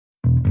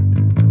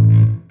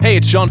Hey,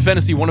 it's Sean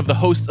Fennessy, one of the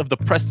hosts of the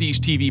Prestige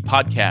TV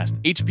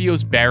podcast.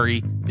 HBO's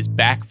Barry is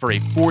back for a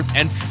fourth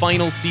and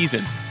final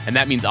season, and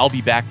that means I'll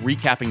be back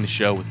recapping the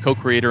show with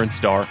co-creator and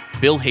star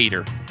Bill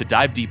Hader to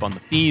dive deep on the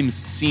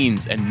themes,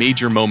 scenes, and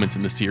major moments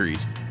in the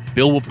series.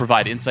 Bill will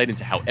provide insight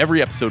into how every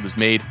episode was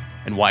made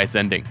and why it's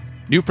ending.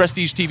 New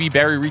Prestige TV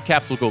Barry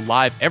recaps will go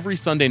live every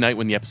Sunday night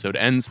when the episode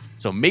ends,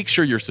 so make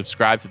sure you're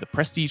subscribed to the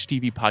Prestige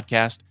TV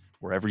podcast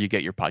wherever you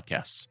get your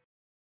podcasts.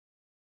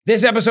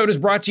 This episode is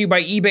brought to you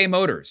by eBay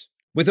Motors.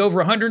 With over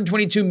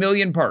 122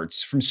 million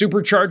parts, from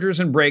superchargers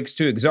and brakes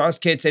to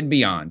exhaust kits and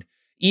beyond,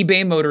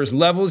 eBay Motors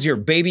levels your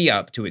baby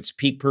up to its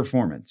peak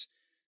performance.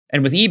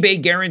 And with eBay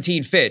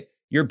Guaranteed Fit,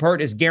 your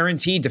part is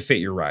guaranteed to fit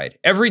your ride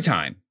every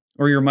time,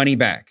 or your money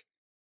back.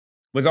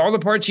 With all the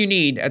parts you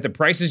need at the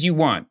prices you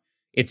want,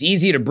 it's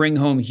easy to bring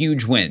home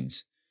huge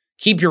wins.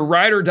 Keep your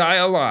ride or die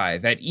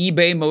alive at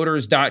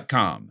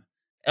ebaymotors.com.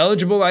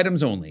 Eligible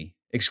items only.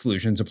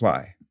 Exclusions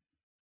apply.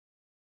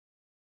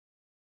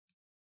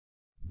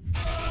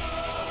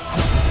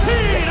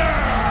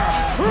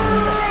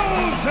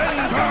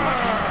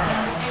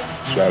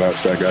 Shout out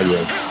to that guy,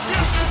 Red.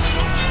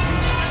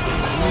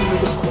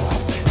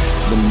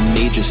 The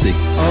majesty.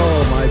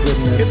 Oh my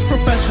goodness. It's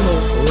professional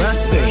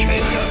wrestling.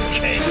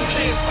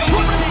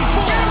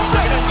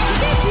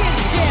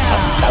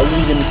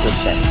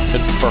 1,000%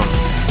 confirmed.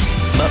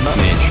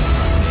 Mage.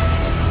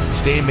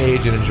 Stay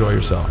mage and enjoy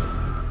yourself.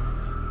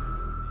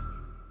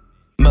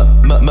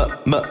 Mage.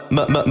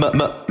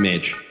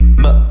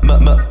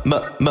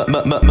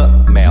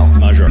 Male.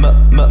 Major.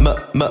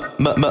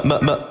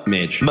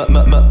 Mage.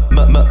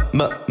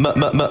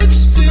 It's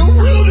still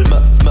rooted.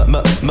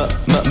 Mage. Male.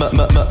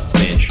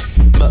 Major. Mage.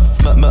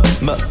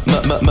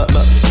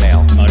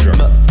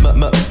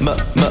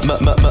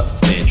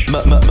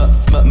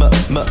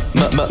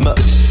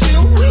 It's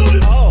still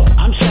rooted. Oh,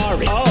 I'm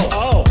sorry.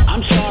 Oh,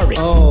 I'm sorry.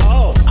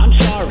 Oh, I'm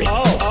sorry.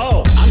 Oh, I'm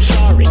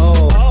sorry.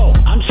 Oh,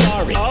 I'm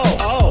sorry.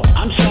 Oh,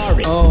 I'm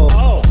sorry.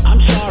 Oh,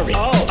 I'm sorry.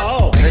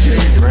 Oh.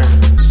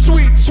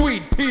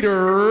 Sweet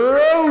Peter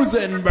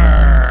Rosenberg.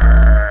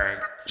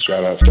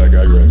 Shout out to that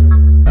guy,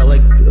 Red. I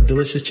like a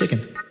delicious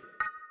chicken.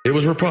 It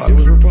was Rapod.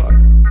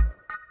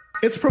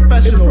 It's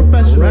professional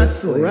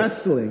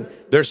wrestling.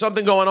 There's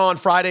something going on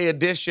Friday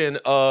edition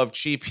of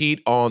Cheap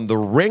Heat on The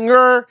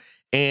Ringer.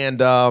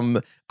 And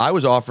I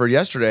was offered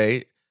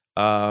yesterday,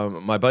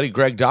 my buddy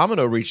Greg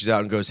Domino reaches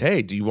out and goes,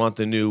 hey, do you want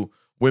the new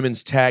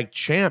women's tag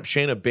champ,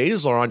 Shayna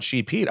Baszler, on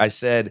Cheap Heat? I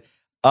said,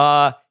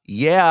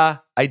 yeah,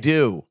 I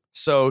do.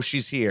 So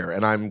she's here,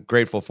 and I'm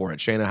grateful for it.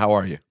 Shayna, how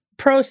are you?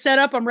 Pro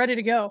setup. I'm ready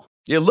to go.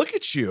 Yeah, look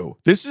at you.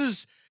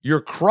 You're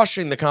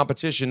crushing the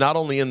competition, not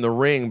only in the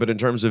ring, but in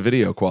terms of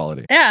video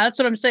quality. Yeah, that's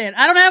what I'm saying.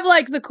 I don't have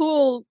like the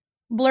cool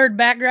blurred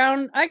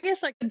background. I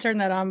guess I could turn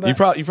that on, but You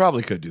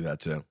probably could do that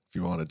too, if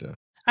you wanted to.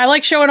 I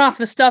like showing off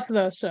the stuff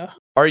though, so.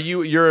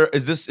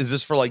 Is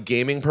this for like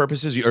gaming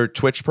purposes or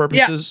Twitch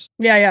purposes?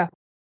 Yeah. Are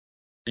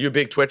you a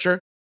big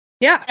Twitcher?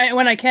 Yeah,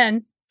 when I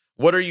can.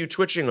 What are you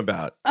twitching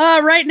about?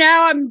 Right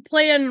now I'm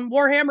playing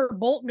Warhammer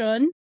Bolt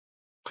Gun.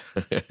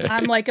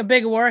 I'm like a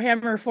big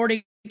Warhammer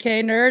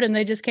 40K nerd, and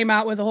they just came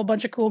out with a whole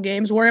bunch of cool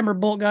games. Warhammer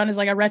Bolt Gun is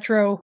like a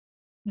retro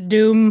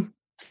Doom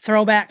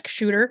throwback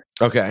shooter.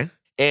 Okay.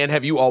 And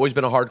have you always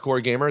been a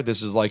hardcore gamer?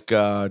 This is like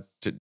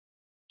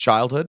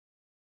childhood?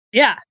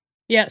 Yeah.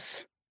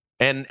 Yes.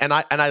 And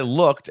I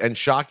looked, and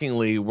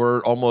shockingly,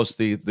 we're almost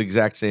the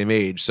exact same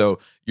age. So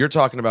you're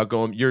talking about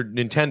your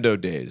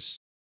Nintendo days.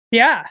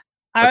 Yeah.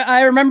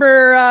 I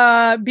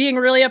remember being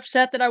really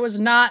upset that I was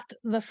not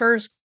the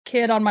first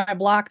kid on my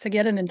block to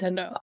get a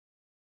Nintendo.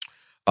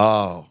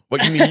 Oh,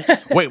 what you mean?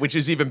 Wait, which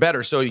is even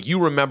better. So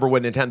you remember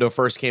when Nintendo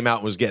first came out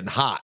and was getting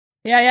hot.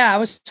 Yeah. I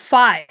was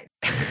 5.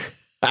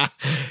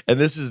 And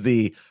this is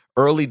the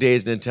early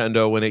days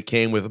Nintendo when it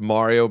came with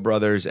Mario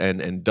Brothers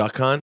and Duck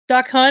Hunt.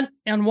 Duck Hunt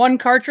on one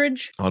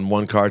cartridge.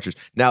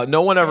 Now,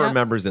 no one ever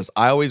remembers this.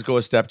 I always go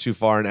a step too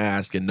far and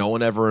ask, and no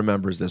one ever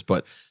remembers this,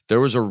 but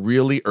there was a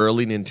really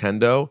early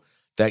Nintendo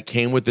that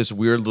came with this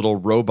weird little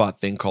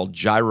robot thing called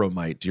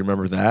Gyromite. Do you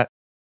remember that?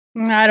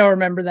 I don't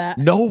remember that.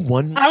 No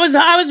one. I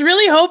was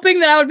really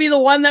hoping that I would be the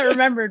one that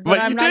remembered, but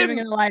I'm not even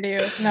going to lie to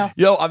you. No.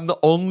 Yo, I'm the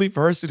only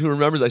person who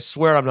remembers. I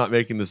swear I'm not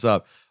making this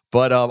up.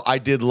 But I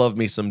did love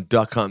me some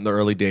Duck Hunt in the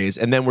early days.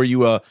 And then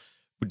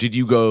did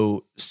you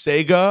go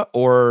Sega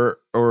or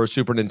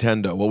Super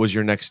Nintendo? What was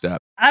your next step?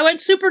 I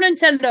went Super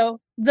Nintendo.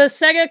 The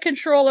Sega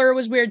controller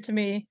was weird to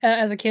me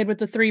as a kid with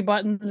the 3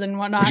 buttons and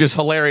whatnot. Which is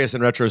hilarious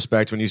in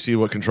retrospect when you see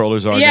what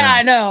controllers are now. Yeah,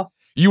 I know.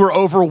 You were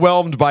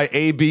overwhelmed by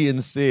A, B,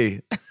 and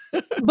C.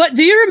 But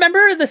do you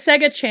remember the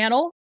Sega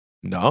Channel?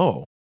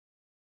 No.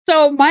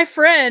 So my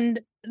friend,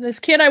 this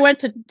kid I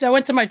went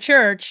to my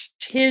church,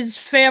 his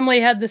family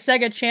had the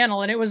Sega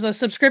Channel, and it was a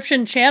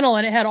subscription channel,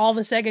 and it had all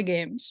the Sega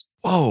games.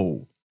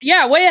 Whoa.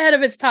 Yeah, way ahead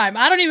of its time.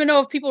 I don't even know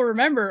if people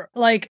remember.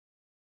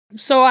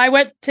 So I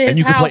went to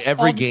his house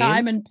all the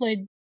time and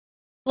played.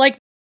 I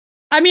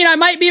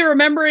might be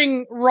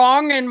remembering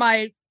wrong in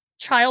my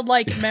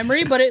childlike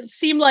memory, but it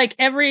seemed like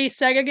every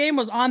Sega game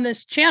was on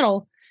this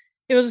channel.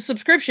 It was a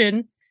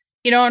subscription,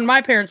 and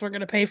my parents weren't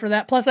going to pay for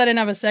that. Plus, I didn't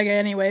have a Sega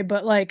anyway.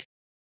 But like,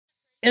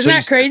 isn't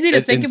that crazy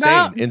to think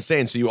about?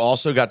 Insane. So you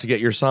also got to get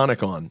your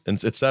Sonic on,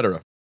 and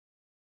etc.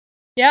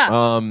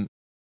 Yeah.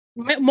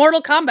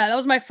 Mortal Kombat. That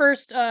was my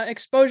first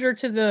exposure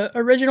to the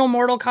original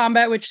Mortal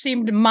Kombat, which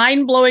seemed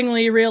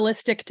mind-blowingly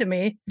realistic to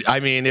me.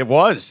 I mean, it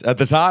was at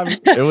the time.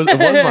 It was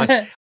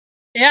mine.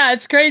 Yeah,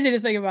 it's crazy to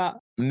think about.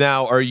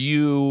 Now,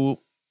 who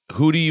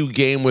do you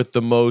game with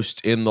the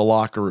most in the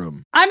locker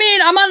room? I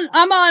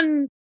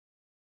mean,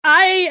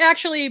 I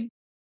actually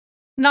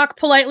knock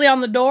politely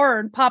on the door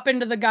and pop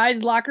into the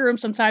guys' locker room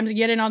sometimes to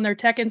get in on their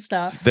Tekken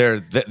stuff.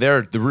 They're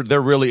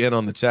really in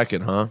on the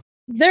Tekken, huh?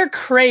 They're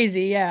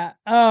crazy, yeah.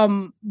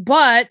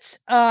 But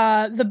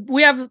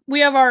we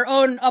have our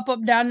own up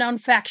down down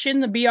faction,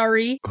 the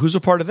BRE. Who's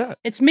a part of that?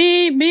 It's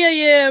me, Mia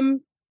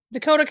Yim,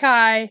 Dakota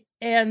Kai,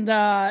 and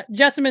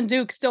Jessamine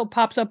Duke still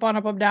pops up on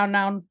up down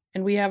down,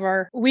 and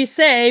we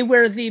say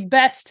we're the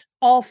best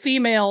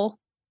all-female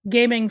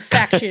gaming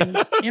faction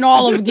in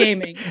all of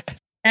gaming.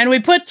 And we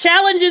put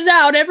challenges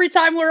out every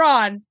time we're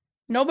on.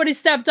 Nobody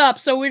stepped up,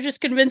 so we're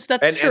just convinced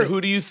that's true. And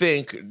who do you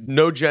think,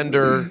 no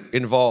gender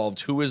involved,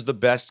 who is the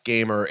best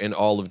gamer in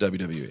all of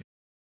WWE?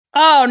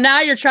 Oh,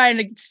 now you're trying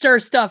to stir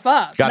stuff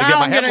up. Gotta get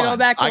my headline. Go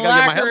back to the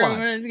locker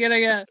room and it's gonna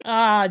get.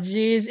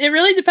 Geez. It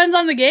really depends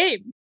on the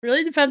game.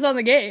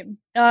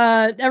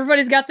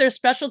 Everybody's got their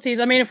specialties.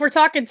 I mean, if we're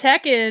talking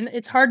Tekken,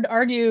 it's hard to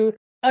argue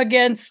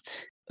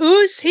against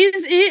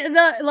Jimmy's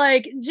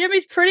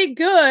pretty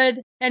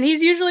good, and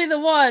he's usually the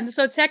one.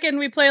 So Tekken,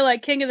 we play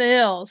like King of the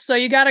Hill. So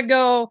you got to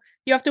go.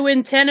 You have to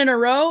win 10 in a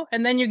row,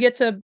 and then you get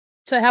to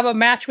have a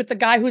match with the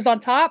guy who's on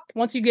top.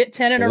 Once you get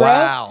 10 in a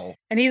row,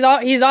 and he's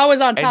always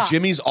on top. And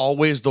Jimmy's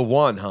always the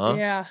one, huh?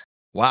 Yeah.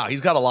 Wow,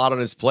 he's got a lot on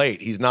his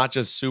plate. He's not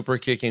just super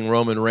kicking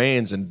Roman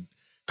Reigns and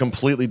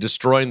completely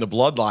destroying the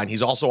bloodline.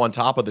 He's also on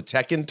top of the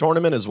Tekken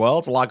tournament as well.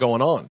 It's a lot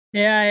going on.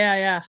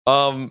 Yeah.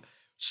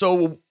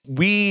 So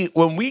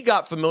when we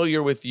got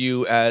familiar with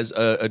you as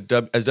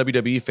as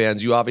WWE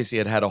fans, you obviously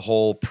had a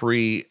whole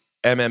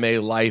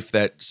pre-MMA life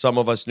that some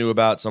of us knew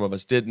about, some of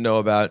us didn't know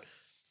about.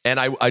 And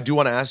I do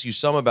want to ask you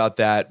some about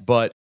that.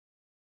 But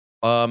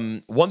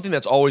one thing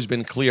that's always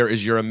been clear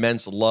is your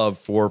immense love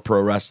for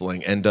pro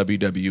wrestling and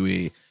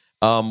WWE.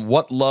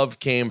 What love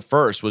came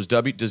first? Does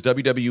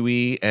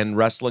WWE and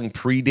wrestling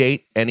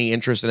predate any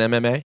interest in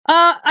MMA?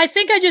 I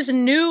think I just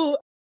knew.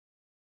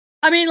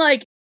 I mean,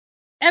 like,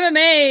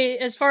 MMA,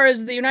 as far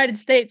as the United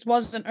States,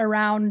 wasn't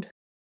around.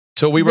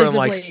 So we were in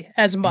like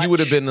as much. You would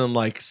have been in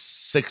like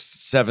 6th,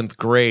 7th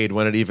grade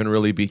when it even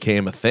really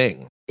became a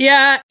thing.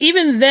 Yeah,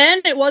 even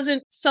then, it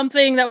wasn't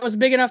something that was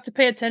big enough to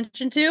pay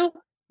attention to.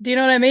 Do you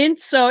know what I mean?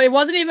 So it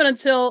wasn't even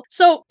until.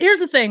 So here's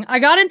the thing: I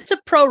got into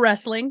pro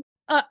wrestling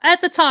at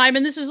the time,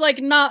 and this is like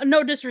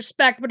no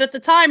disrespect, but at the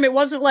time, it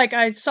wasn't like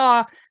I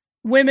saw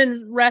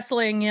women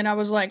wrestling and I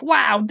was like,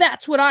 "Wow,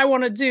 that's what I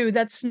want to do."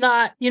 That's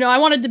not, I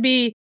wanted to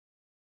be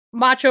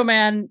Macho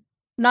Man,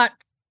 not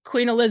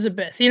Queen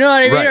Elizabeth. You know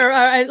what I mean?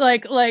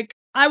 Right. Or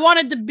I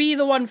wanted to be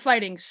the one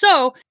fighting.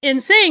 So in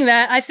saying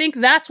that, I think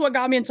that's what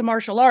got me into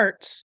martial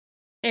arts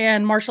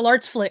and martial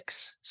arts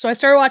flicks. So I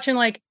started watching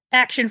like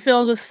action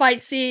films with fight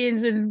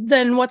scenes, and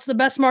then what's the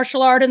best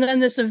martial art? And then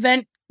this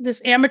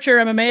amateur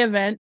MMA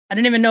event, I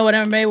didn't even know what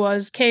MMA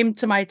was, came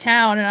to my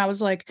town, and I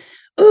was like,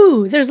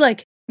 ooh, there's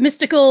like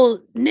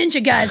mystical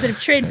ninja guys that have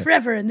trained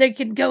forever, and they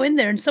can go in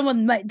there and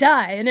someone might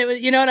die. And it was,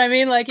 you know what I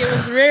mean? Like, it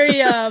was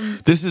very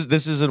This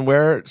is in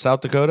where?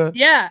 South Dakota?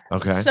 Yeah.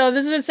 Okay. So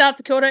this is in South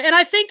Dakota. And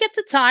I think at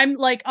the time,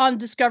 like on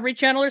Discovery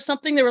Channel or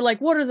something, they were like,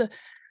 what are the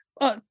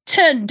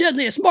 10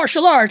 deadliest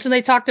martial arts? And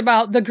they talked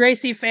about the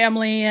Gracie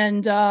family,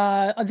 and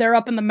they're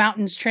up in the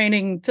mountains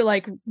training to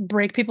like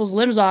break people's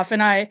limbs off.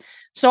 And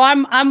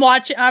I'm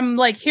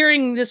like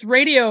hearing this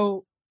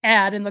radio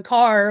ad in the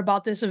car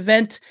about this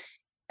event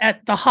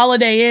at the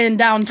Holiday Inn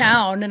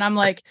downtown, and I'm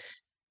like,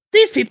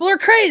 these people are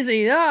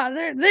crazy.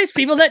 There's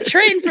people that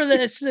train for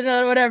this,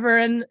 whatever.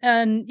 And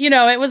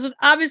it was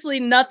obviously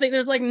nothing.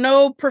 There's like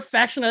no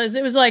professionals.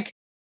 It was like,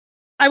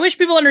 I wish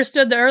people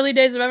understood the early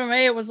days of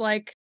MMA. It was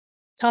like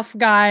tough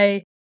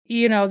guy.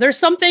 There's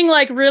something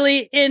like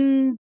really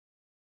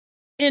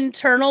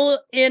internal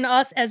in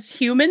us as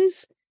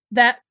humans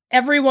that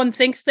everyone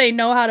thinks they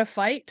know how to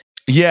fight.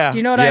 Yeah. Do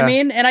you know what I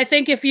mean? And I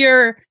think if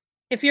you're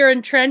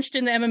entrenched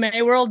in the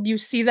MMA world, you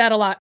see that a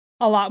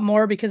lot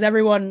more, because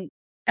everyone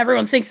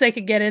thinks they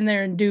could get in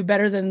there and do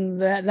better than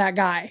that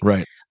guy.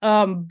 Right.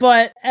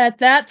 But at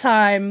that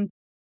time,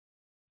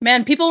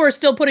 man, people were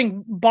still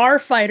putting bar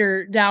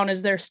fighter down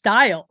as their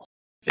style.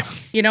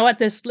 At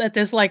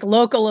this like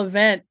local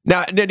event.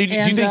 Now, do you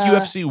think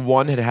UFC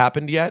 1 had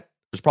happened yet?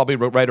 It was probably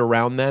right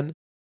around then.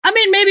 I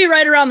mean, maybe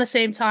right around the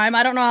same time.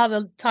 I don't know how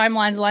the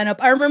timelines line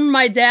up. I remember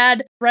my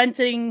dad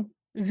renting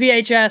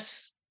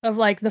VHS of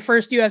like the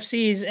first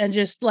UFCs, and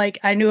just like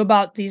I knew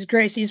about these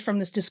Gracies from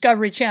this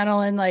Discovery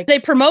Channel, and like they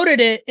promoted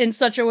it in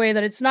such a way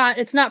that it's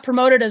not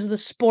promoted as the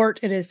sport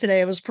it is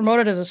today. It was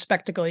promoted as a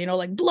spectacle,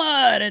 like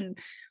blood and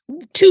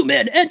 2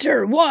 men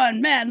enter,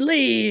 1 man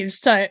leaves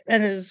type.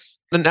 And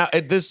And now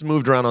this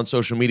moved around on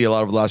social media a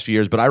lot over the last few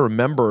years, but I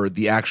remember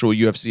the actual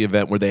UFC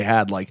event where they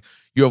had like,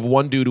 you have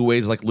one dude who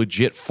weighs like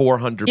legit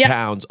 400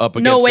 pounds up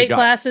against no weight a guy.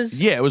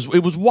 classes. Yeah, it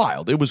was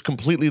wild. It was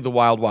completely the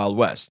wild, wild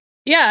west.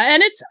 Yeah,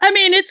 and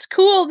it's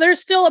cool. There's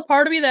still a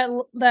part of me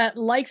that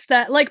likes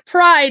that. Like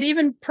Pride,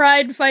 even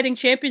Pride Fighting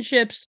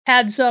Championships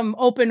had some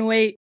open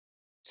weight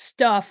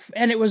stuff,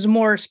 and it was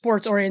more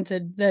sports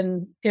oriented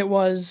than it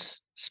was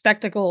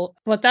spectacle.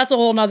 But that's a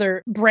whole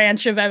nother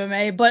branch of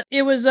MMA. But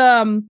it was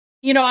I'm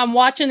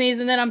watching these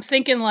and then I'm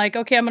thinking like,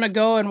 okay, I'm gonna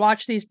go and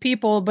watch these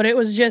people, but it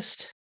was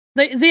just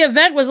the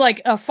event was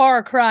like a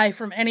far cry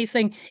from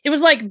anything. It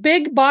was like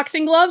big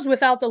boxing gloves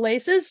without the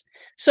laces,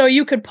 so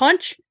you could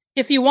punch.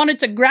 If you wanted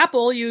to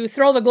grapple, you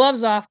throw the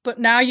gloves off, but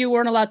now you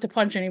weren't allowed to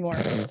punch anymore.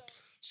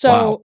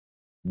 So,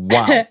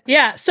 wow.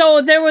 Yeah.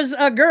 So there was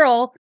a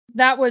girl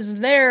that was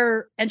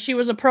there, and she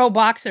was a pro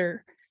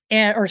boxer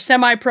or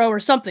semi-pro or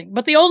something,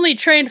 but the only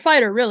trained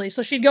fighter, really.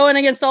 So she'd go in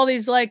against all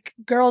these like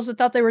girls that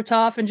thought they were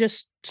tough and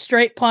just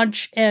straight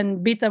punch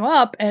and beat them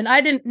up. And I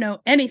didn't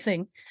know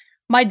anything.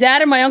 My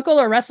dad and my uncle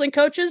are wrestling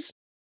coaches.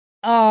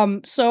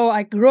 So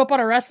I grew up on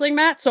a wrestling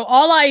mat. So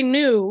all I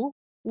knew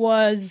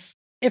was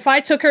if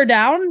I took her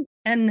down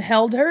and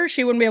held her,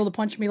 she wouldn't be able to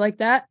punch me like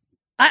that.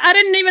 I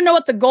didn't even know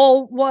what the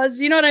goal was.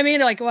 You know what I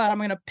mean? Like, what, I'm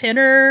going to pin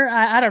her?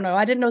 I don't know.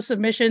 I didn't know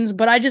submissions,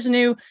 but I just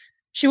knew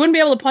she wouldn't be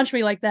able to punch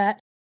me like that.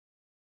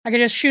 I could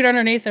just shoot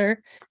underneath her.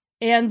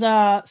 And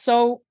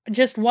so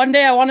just one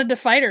day I wanted to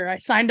fight her. I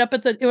signed up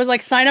it was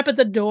like sign up at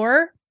the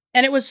door.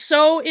 And it was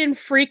so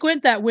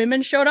infrequent that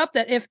women showed up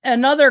that if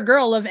another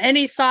girl of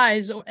any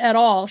size at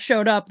all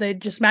showed up, they'd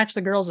just match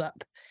the girls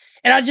up.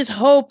 And I just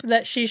hope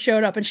that she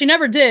showed up. And she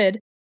never did.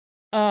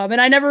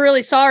 And I never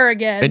really saw her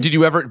again. And did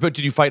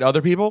you fight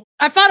other people?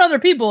 I fought other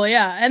people,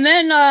 yeah. And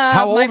then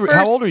how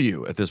old are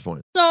you at this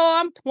point? So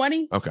I'm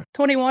 20. Okay.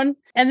 21.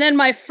 And then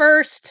my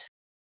first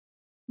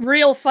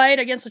real fight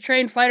against a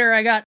trained fighter,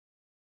 I got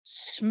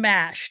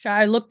smashed.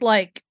 I looked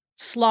like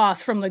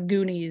Sloth from the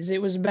Goonies.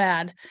 It was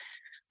bad.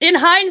 In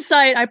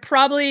hindsight,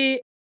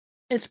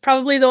 it's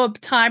probably the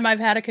time I've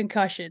had a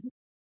concussion.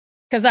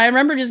 Because I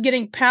remember just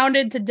getting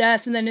pounded to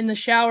death and then in the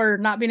shower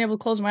not being able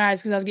to close my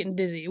eyes because I was getting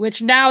dizzy,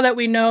 which now that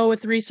we know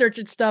with research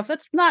and stuff,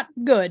 that's not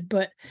good,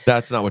 but...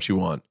 That's not what you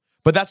want.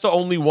 But that's the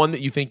only one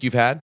that you think you've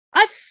had?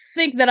 I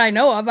think that I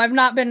know of. I've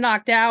not been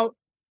knocked out.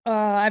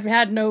 I've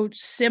had no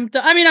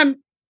symptom. I mean,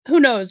 who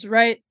knows,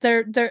 right?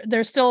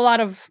 There's still a lot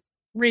of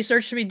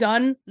research to be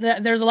done.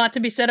 There's a lot to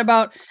be said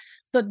about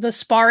the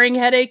sparring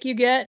headache you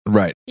get.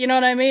 Right. You know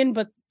what I mean?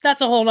 But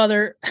that's a whole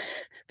nother...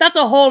 That's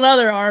a whole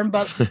nother arm,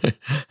 but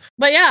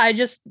yeah, I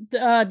just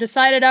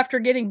decided after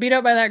getting beat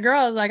up by that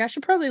girl, I was like, I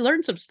should probably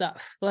learn some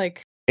stuff.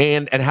 Like,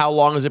 and how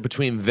long is it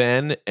between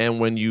then and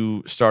when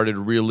you started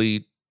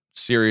really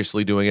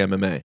seriously doing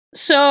MMA?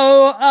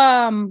 So,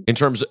 in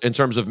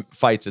terms of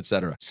fights,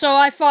 etc. So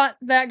I fought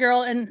that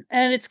girl, and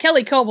it's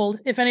Kelly Cobold.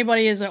 If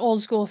anybody is an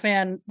old school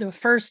fan, the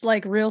first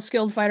like real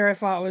skilled fighter I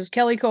fought was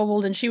Kelly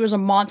Cobold, and she was a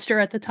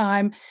monster at the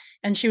time.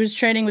 And she was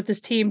training with this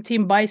Team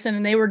Bison,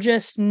 and they were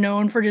just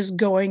known for just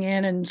going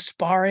in and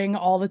sparring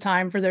all the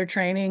time for their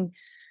training.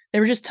 They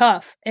were just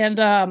tough. And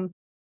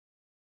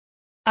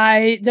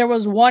there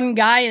was one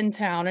guy in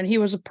town, and he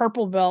was a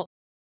purple belt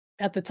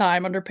at the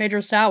time under Pedro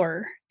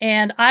Sauer.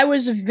 And I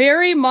was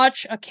very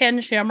much a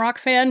Ken Shamrock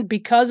fan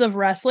because of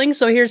wrestling.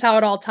 So here's how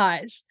it all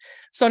ties.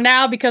 So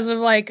now because of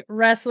like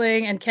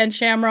wrestling and Ken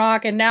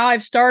Shamrock, and now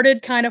I've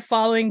started kind of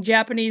following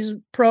Japanese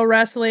pro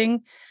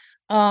wrestling.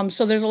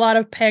 So there's a lot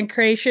of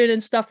pancration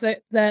and stuff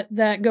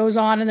that goes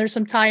on, and there's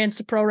some tie-ins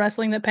to pro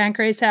wrestling that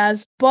Pancrase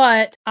has.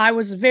 But I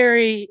was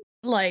very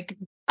like,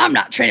 I'm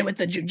not training with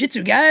the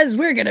jiu-jitsu guys.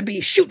 We're gonna be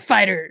shoot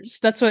fighters.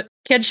 That's what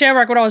Ken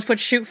Shamrock would always put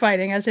shoot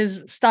fighting as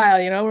his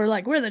style. You know, we're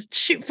the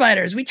shoot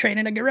fighters. We train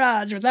in a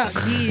garage without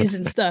gis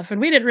and stuff. And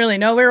we didn't really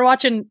know. We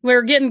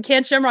were getting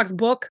Ken Shamrock's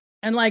book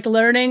and like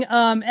learning.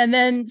 And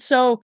then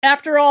so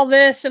after all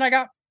this, and I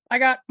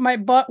got my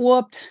butt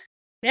whooped.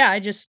 Yeah,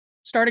 I just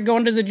started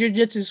going to the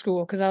jiu-jitsu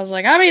school because I was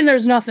like, I mean,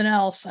 there's nothing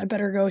else. I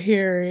better go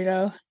here, you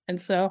know? And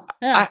so,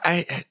 yeah.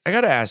 I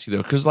got to ask you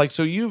though, because like,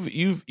 so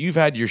you've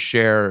had your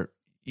share,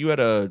 you had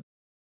a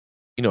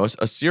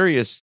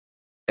serious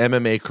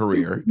MMA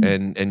career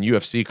and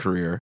UFC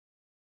career.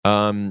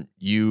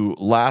 You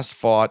last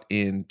fought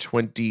in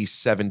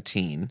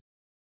 2017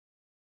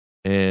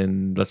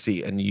 and let's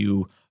see, and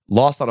you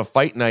lost on a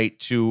fight night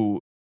to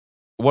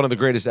one of the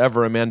greatest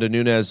ever, Amanda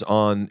Nunes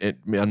on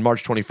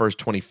March 21st,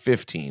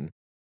 2015.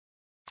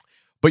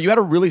 But you had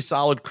a really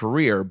solid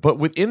career. But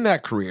within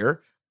that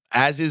career,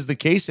 as is the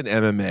case in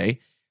MMA,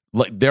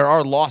 like there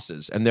are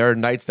losses and there are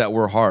nights that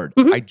were hard.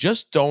 Mm-hmm. I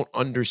just don't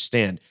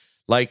understand.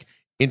 Like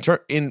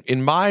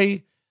in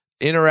my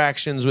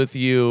interactions with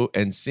you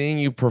and seeing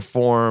you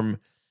perform,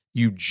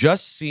 you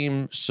just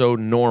seem so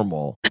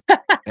normal.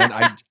 And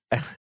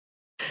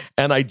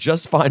I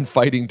just find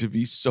fighting to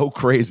be so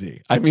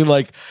crazy. I mean,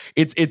 like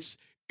it's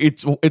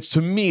it's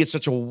to me, it's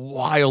such a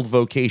wild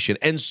vocation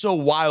and so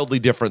wildly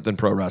different than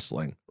pro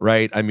wrestling,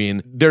 right? I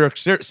mean, there are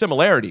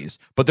similarities,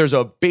 but there's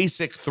a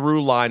basic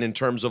through line in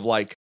terms of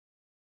like,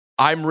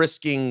 I'm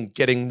risking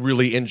getting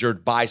really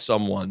injured by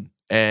someone.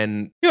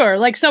 And sure,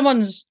 like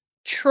someone's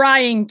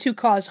trying to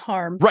cause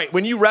harm. Right.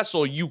 When you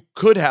wrestle, you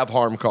could have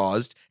harm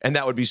caused, and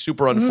that would be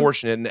super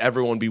unfortunate, and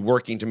everyone would be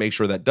working to make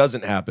sure that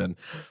doesn't happen.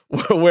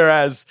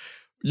 Whereas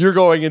you're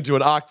going into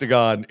an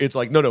octagon, it's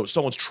like, no,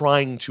 someone's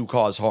trying to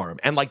cause harm.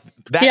 And like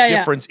that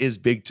difference is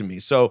big to me.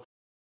 So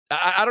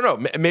I don't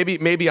know.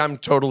 Maybe I'm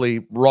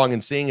totally wrong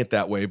in seeing it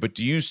that way, but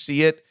do you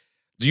see it?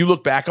 Do you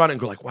look back on it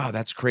and go like, wow,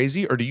 that's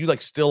crazy? Or do you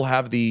like still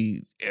have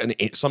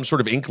some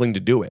sort of inkling to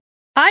do it?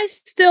 I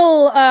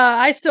still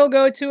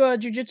go to a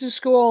jiu-jitsu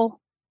school.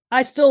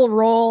 I still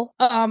roll.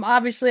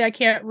 Obviously I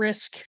can't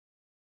risk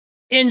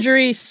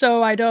injury,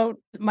 so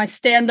my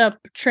stand-up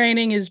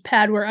training is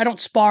pad work. I don't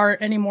spar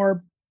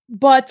anymore,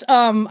 but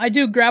I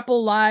do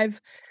grapple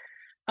live.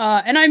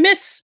 And I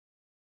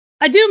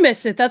do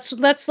miss it.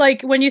 That's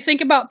like when you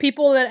think about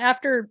people that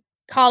after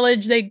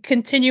college they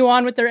continue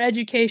on with their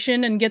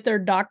education and get their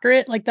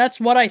doctorate, like that's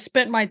what I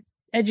spent my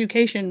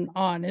education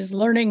on, is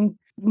learning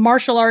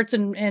martial arts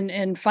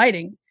and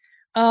fighting.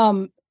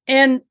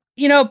 And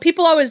you know,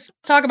 people always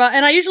talk about,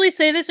 and I usually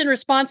say this in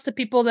response to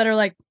people that are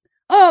like,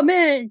 oh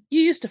man,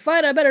 you used to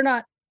fight, I better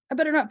not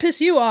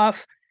piss you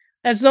off,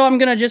 as though I'm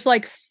gonna just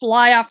like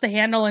fly off the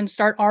handle and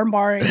start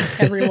armbarring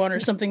everyone or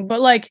something.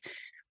 But like,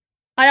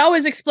 I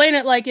always explain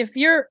it like, if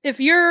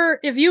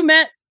you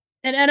met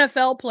an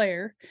NFL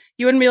player,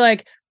 you wouldn't be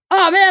like,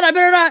 oh man, I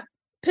better not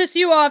piss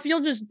you off,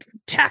 you'll just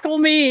tackle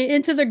me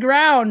into the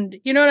ground.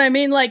 You know what I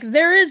mean? Like,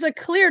 there is a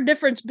clear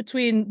difference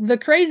between the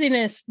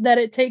craziness that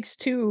it takes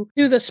to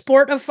do the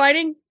sport of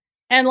fighting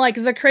and like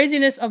the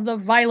craziness of the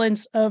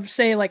violence of,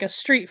 say, like a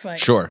street fight.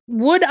 Sure.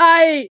 Would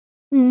I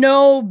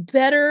know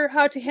better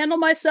how to handle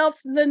myself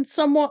than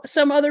some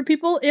other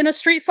people in a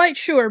street fight?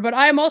 Sure. But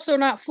I'm also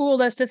not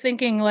fooled as to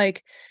thinking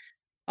like,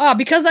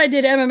 because I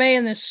did MMA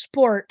in this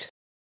sport,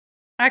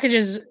 I could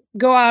just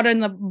go out in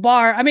the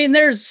bar. I mean,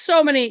 there's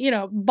so many,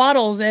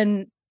 bottles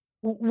and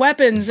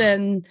weapons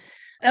and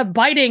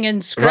biting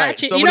and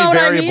scratching. Right. So many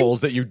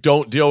variables that you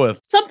don't deal with.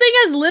 Something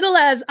as little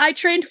as I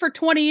trained for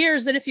 20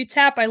 years that if you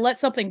tap, I let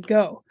something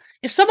go.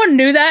 If someone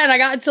knew that and I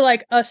got into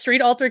like a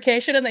street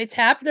altercation and they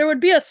tapped, there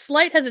would be a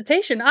slight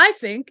hesitation, I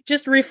think,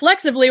 just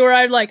reflexively, where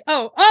I'd like,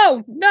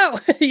 oh, no.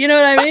 You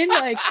know what I mean?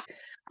 Like,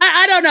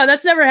 I don't know.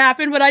 That's never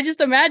happened, but I just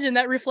imagine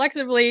that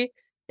reflexively,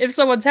 if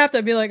someone tapped,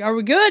 I'd be like, are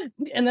we good?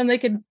 And then they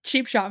could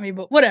cheap shot me,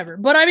 but whatever.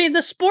 But I mean,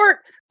 the sport,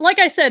 like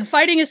I said,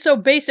 fighting is so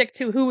basic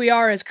to who we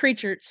are as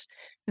creatures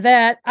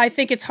that I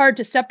think it's hard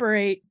to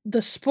separate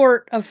the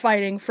sport of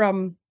fighting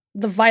from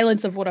the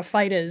violence of what a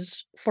fight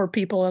is for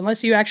people,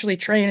 unless you actually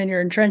train and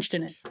you're entrenched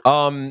in it.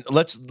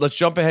 Let's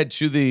jump ahead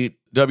to the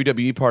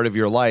WWE part of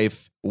your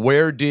life.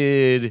 What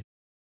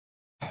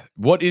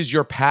is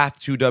your path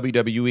to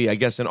WWE? I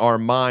guess in our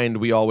mind,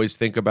 we always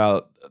think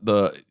about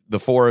the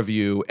four of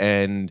you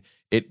and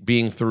it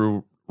being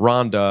through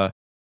Ronda.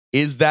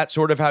 Is that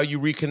sort of how you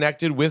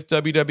reconnected with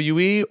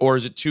WWE, or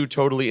is it two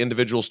totally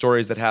individual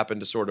stories that happen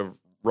to sort of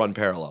run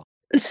parallel?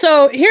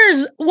 So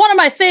here's one of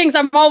my things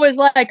I'm always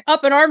like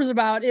up in arms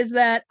about, is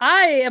that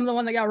I am the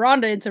one that got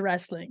Ronda into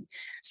wrestling.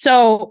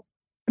 So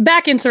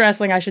back into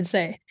wrestling, I should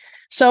say.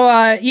 So,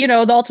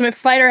 the Ultimate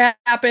Fighter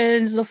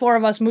happens. The four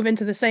of us move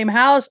into the same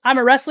house. I'm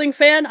a wrestling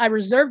fan. I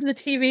reserved the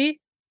TV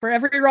for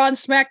every Raw and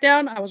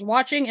SmackDown I was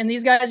watching, and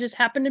these guys just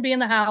happened to be in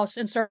the house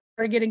and started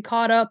getting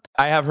caught up.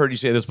 I have heard you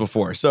say this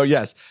before. So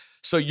yes.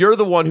 So you're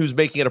the one who's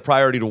making it a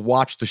priority to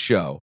watch the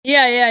show.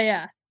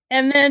 Yeah.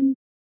 And then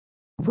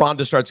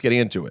Ronda starts getting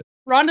into it.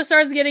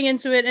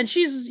 And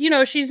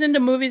she's into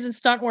movies and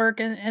stunt work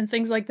and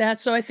things like that.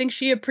 So I think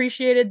she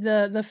appreciated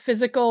the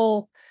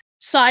physical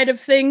side of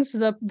things,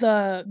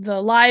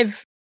 the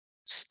live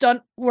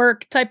stunt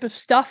work type of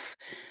stuff.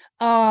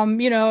 And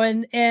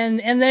then,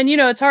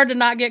 it's hard to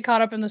not get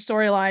caught up in the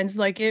storylines.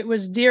 Like, it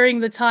was during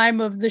the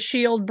time of the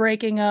Shield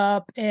breaking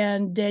up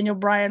and Daniel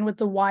Bryan with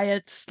the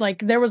Wyatts. Like,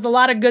 there was a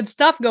lot of good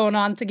stuff going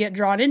on to get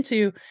drawn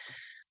into.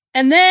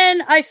 And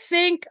then I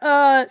think,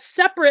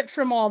 separate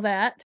from all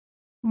that,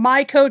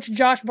 my coach,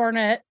 Josh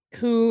Barnett,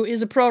 who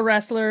is a pro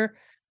wrestler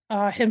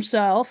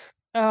himself,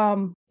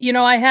 I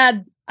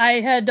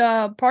had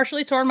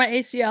partially torn my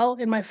ACL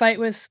in my fight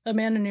with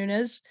Amanda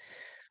Nunes.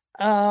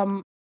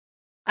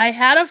 I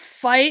had a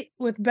fight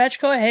with Betch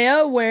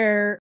Correia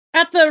where,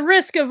 at the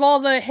risk of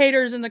all the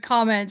haters in the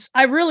comments,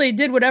 I really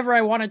did whatever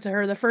I wanted to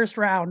her the first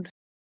round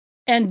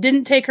and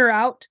didn't take her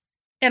out.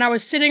 And I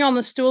was sitting on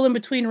the stool in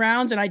between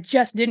rounds and I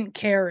just didn't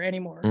care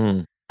anymore.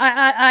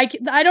 I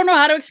don't know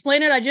how to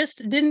explain it. I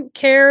just didn't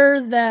care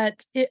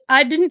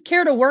I didn't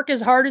care to work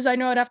as hard as I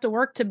know I'd have to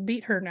work to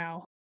beat her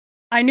now.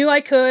 I knew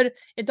I could.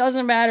 It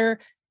doesn't matter.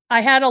 I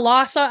had a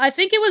loss. I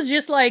think it was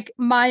just like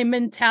my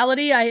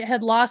mentality. I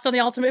had lost on the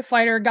Ultimate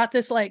Fighter, got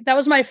this that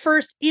was my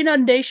first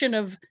inundation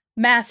of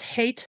mass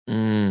hate.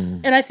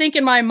 And I think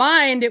in my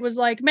mind, it was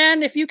like,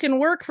 man, if you can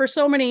work for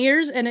so many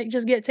years and it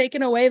just get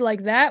taken away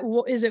like that,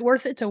 is it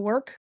worth it to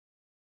work?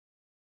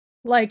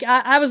 Like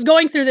I was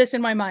going through this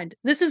in my mind.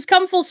 This has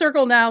come full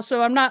circle now,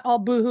 so I'm not all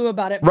boohoo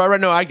about it. Right.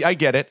 No, I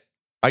get it.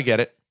 I get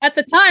it. At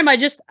the time, I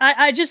just,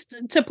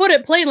 to put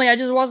it plainly, I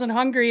just wasn't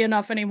hungry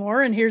enough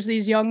anymore. And here's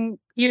these young,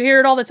 you hear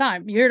it all the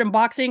time. You hear it in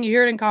boxing, you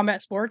hear it in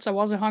combat sports. I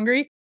wasn't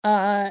hungry.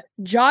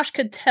 Josh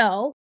could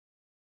tell.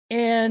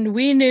 And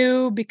we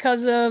knew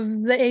because of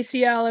the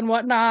ACL and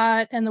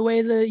whatnot, and the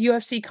way the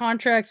UFC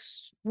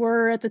contracts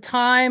were at the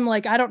time,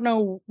 like, I don't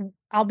know,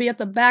 I'll be at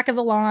the back of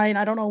the line.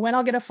 I don't know when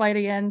I'll get a fight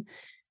again.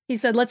 He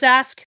said, let's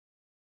ask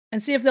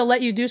and see if they'll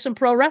let you do some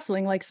pro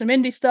wrestling, like some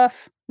indie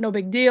stuff. No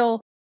big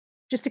deal.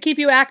 Just to keep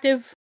you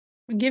active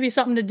and give you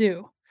something to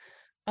do.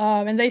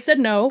 And they said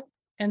no.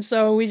 And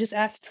so we just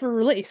asked for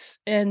release.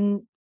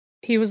 And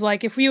he was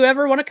like, if you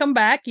ever want to come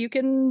back, you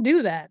can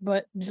do that.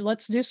 But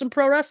let's do some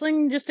pro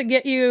wrestling just to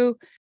get you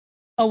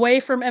away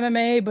from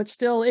MMA, but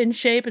still in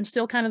shape and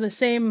still kind of the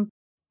same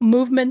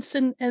movements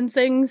and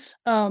things.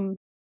 And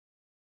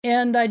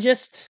I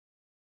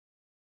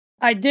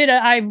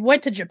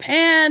went to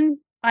Japan.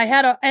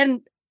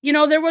 That's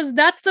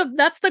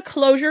the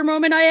closure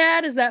moment I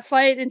had, is that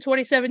fight in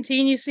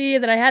 2017 you see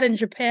that I had in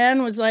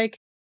Japan was like,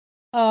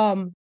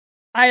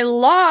 I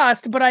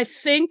lost, but I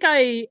think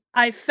I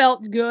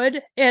felt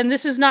good. And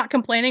this is not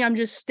complaining. I'm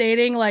just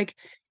stating, like,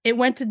 it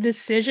went to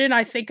decision.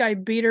 I think I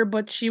beat her,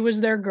 but she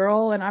was their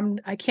girl,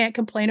 and I can't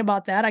complain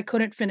about that. I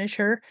couldn't finish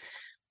her.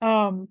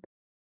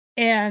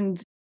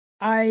 And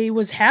I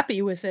was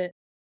happy with it.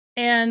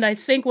 And I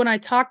think when I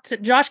talked to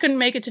Josh, couldn't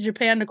make it to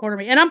Japan to corner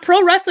me. And I'm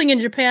pro wrestling in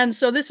Japan.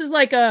 So this is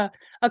like a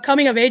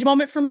coming of age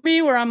moment for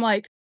me, where I'm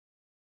like,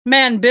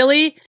 man,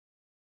 Billy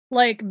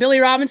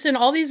Robinson,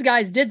 all these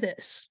guys did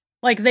this.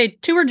 Like, they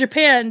toured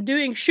Japan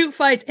doing shoot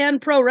fights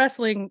and pro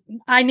wrestling.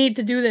 I need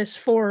to do this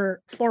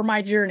for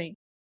my journey.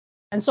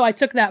 And so I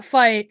took that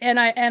fight,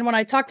 and when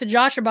I talked to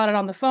Josh about it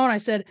on the phone, I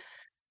said,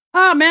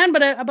 "Ah, man,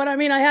 but I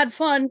mean, I had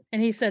fun."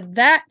 And he said,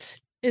 "That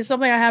is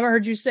something I haven't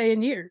heard you say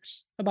in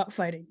years about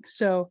fighting."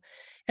 So,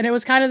 and it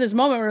was kind of this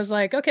moment where I was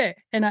like, okay.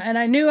 And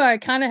I knew I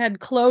kind of had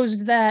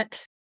closed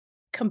that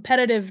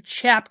competitive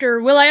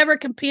chapter. Will I ever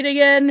compete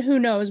again? Who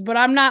knows? But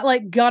I'm not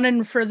like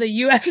gunning for the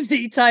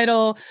UFC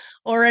title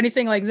or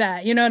anything like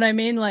that. You know what I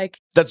mean? Like,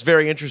 that's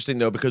very interesting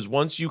though, because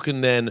once you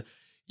can then,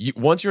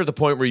 once you're at the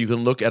point where you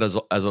can look at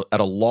at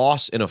a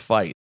loss in a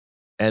fight,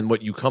 and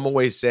what you come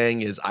away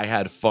saying is, I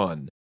had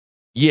fun.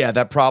 Yeah,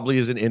 that probably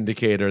is an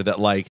indicator that,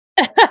 like,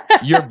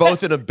 you're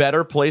both in a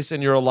better place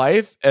in your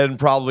life, and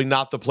probably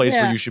not the place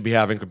where you should be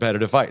having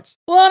competitive fights.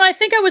 Well, and I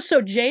think I was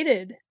so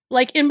jaded.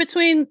 Like, in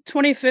between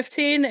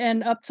 2015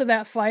 and up to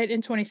that fight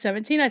in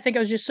 2017, I think I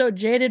was just so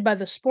jaded by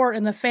the sport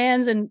and the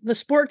fans, and the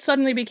sport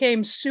suddenly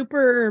became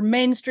super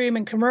mainstream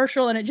and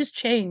commercial, and it just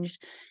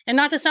changed. And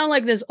not to sound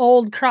like this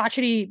old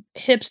crotchety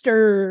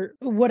hipster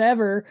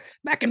whatever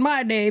back in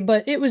my day,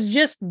 but it was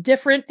just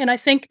different. And I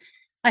think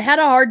I had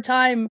a hard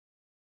time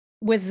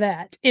with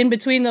that in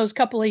between those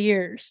couple of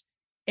years.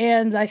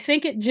 And I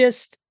think it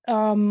just, I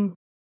don't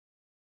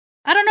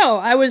know,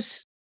 I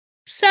was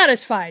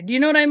satisfied. Do you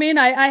know what I mean?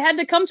 I had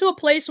to come to a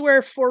place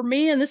where, for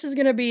me, and this is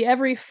going to be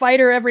every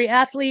fighter, every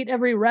athlete,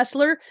 every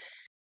wrestler,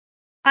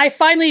 I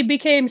finally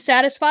became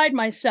satisfied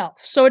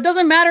myself. So it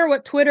doesn't matter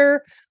what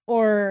Twitter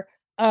or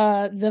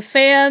the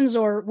fans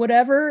or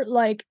whatever,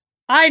 like,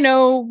 I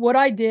know what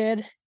I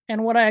did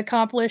and what I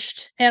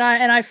accomplished. And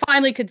I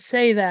finally could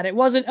say that. It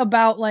wasn't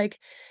about, like,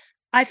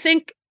 I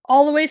think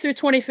all the way through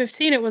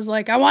 2015, it was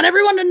like, I want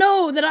everyone to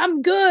know that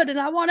I'm good, and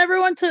I want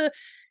everyone to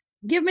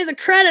give me the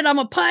credit. I'm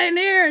a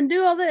pioneer and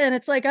do all that. And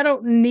it's like, I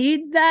don't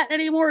need that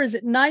anymore. Is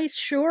it nice?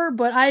 Sure.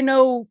 But I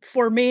know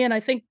for me, and I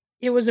think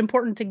it was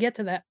important to get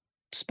to that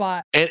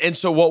spot. And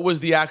so what was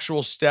the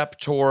actual step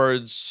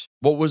towards,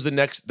 what was the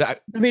next,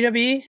 that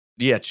WWE?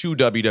 Yeah, to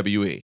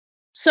WWE.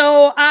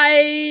 So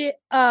I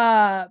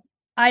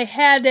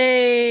had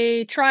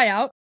a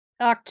tryout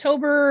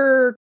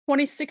October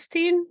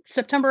 2016,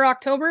 September,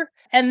 October.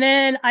 And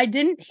then I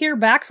didn't hear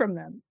back from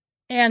them.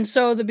 And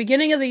so the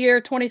beginning of the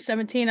year,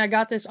 2017, I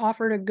got this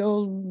offer to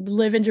go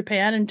live in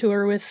Japan and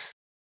tour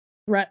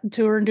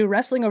and do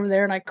wrestling over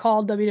there. And I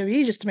called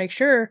WWE just to make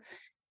sure,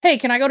 hey,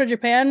 can I go to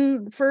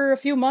Japan for a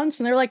few months?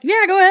 And they're like,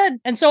 yeah, go ahead.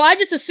 And so I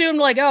just assumed,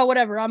 like, oh,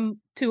 whatever, I'm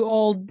too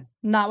old,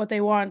 not what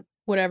they want,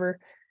 whatever.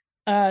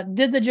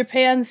 Did the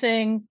Japan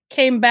thing,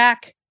 came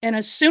back. And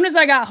as soon as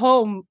I got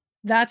home,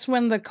 that's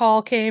when the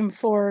call came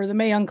for the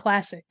Mae Young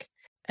Classic.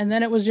 And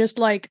then it was just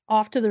like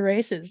off to the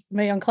races.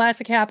 Mae Young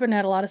Classic happened,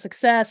 had a lot of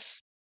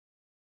success,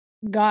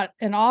 got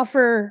an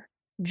offer,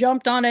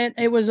 jumped on it.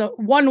 It was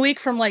 1 week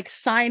from like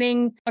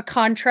signing a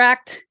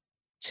contract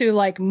to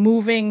like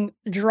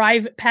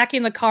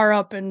packing the car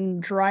up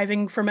and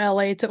driving from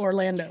LA to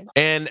Orlando.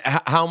 And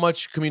how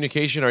much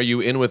communication are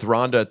you in with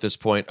Ronda at this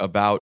point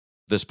about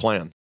this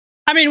plan?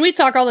 I mean, we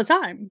talk all the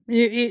time.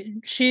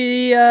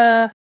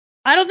 I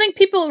don't think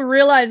people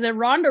realize that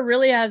Ronda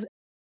really has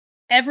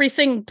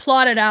everything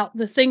plotted out.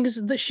 The things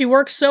that she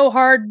works so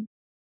hard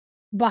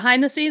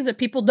behind the scenes that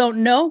people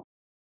don't know.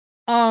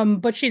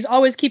 But she's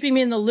always keeping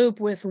me in the loop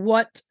with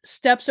what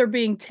steps are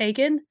being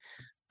taken.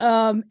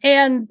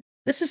 And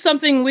this is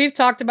something we've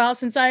talked about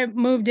since I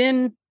moved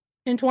in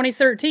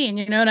 2013.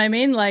 You know what I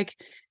mean? Like,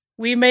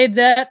 we made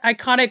that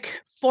iconic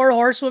 4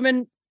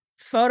 horsewomen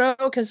photo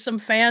because some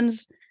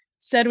fans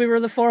said we were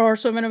the 4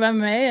 horsewomen of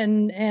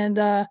MMA,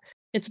 and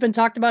it's been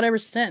talked about ever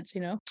since,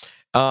 you know?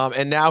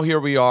 And now here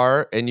we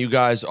are, and you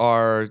guys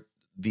are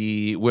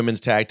the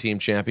women's tag team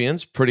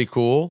champions. Pretty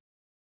cool.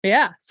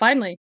 Yeah,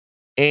 finally.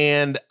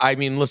 And I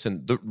mean,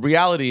 listen, the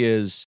reality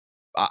is,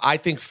 I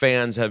think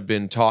fans have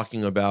been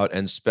talking about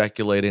and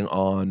speculating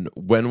on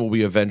when will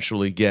we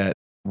eventually get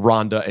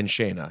Ronda and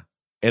Shayna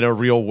in a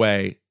real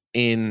way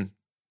in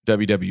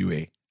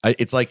WWE.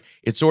 It's like,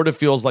 it sort of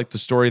feels like the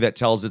story that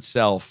tells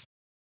itself.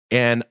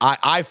 And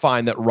I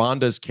find that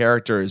Ronda's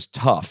character is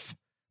tough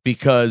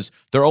because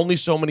there are only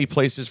so many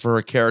places for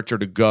her character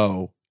to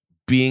go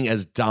being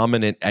as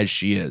dominant as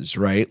she is,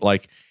 right?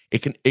 Like,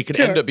 it can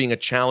Sure. end up being a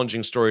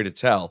challenging story to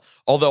tell.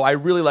 Although I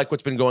really like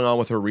what's been going on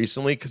with her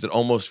recently, because it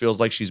almost feels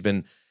like there's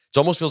been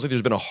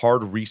a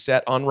hard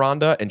reset on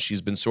Ronda, and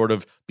she's been sort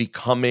of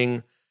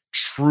becoming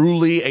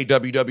truly a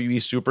WWE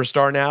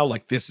superstar now.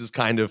 Like, this is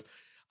kind of,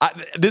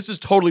 this is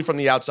totally from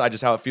the outside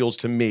just how it feels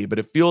to me, but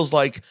it feels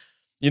like,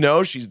 you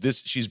know,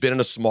 she's been in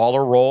a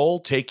smaller role,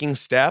 taking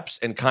steps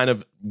and kind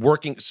of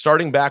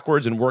starting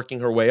backwards and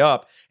working her way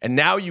up. And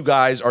now you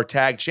guys are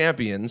tag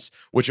champions,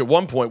 which at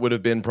one point would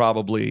have been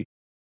probably,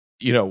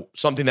 you know,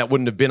 something that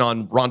wouldn't have been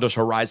on Ronda's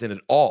horizon at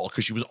all,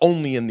 because she was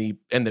only in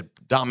the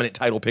dominant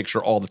title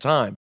picture all the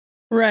time.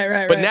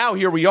 Right. But now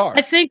here we are.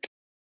 I think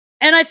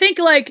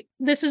like,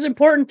 this is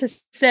important to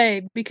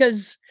say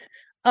because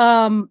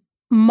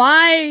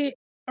my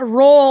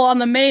role on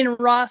the main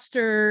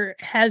roster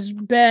has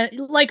been,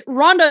 like,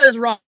 Ronda is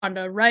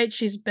Ronda, right?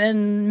 She's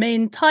been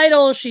main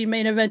title. She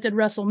main evented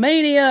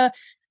WrestleMania.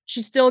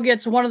 She still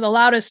gets one of the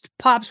loudest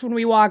pops when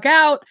we walk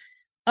out.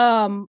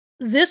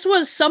 This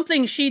was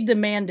something she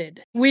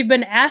demanded. We've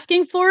been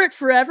asking for it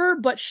forever,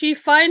 but she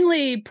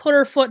finally put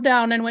her foot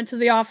down and went to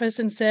the office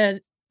and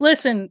said,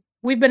 listen,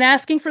 we've been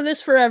asking for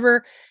this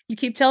forever. You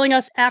keep telling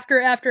us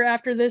after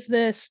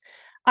this.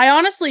 I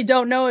honestly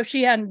don't know if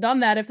she hadn't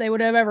done that, if they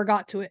would have ever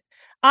got to it.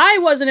 I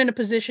wasn't in a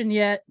position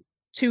yet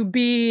to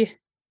be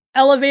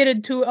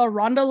elevated to a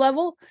Ronda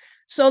level.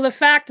 So the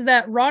fact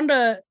that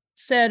Ronda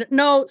said,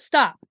 no,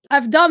 stop.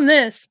 I've done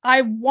this.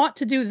 I want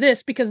to do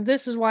this because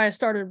this is why I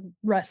started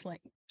wrestling.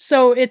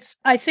 So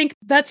I think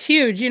that's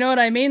huge. You know what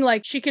I mean?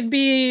 Like, she could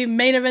be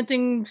main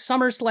eventing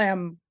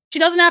SummerSlam. She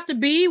doesn't have to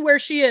be where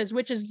she is,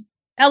 which is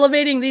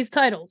elevating these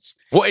titles.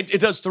 Well, it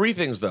does 3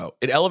 things, though.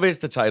 It elevates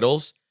the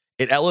titles,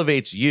 it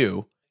elevates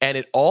you, and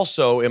it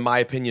also, in my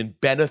opinion,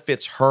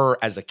 benefits her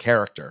as a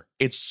character.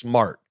 It's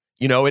smart.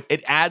 You know,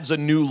 it adds a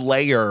new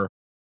layer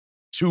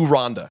to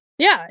Ronda.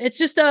 Yeah, it's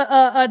just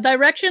a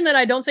direction that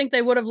I don't think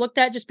they would have looked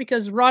at, just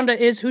because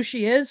Ronda is who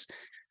she is.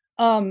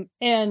 And,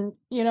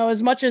 you know,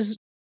 as much as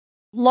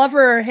love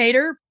her or hate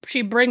her,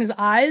 she brings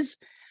eyes.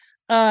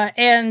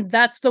 And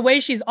that's the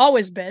way she's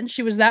always been.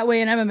 She was that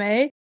way in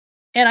MMA.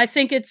 And I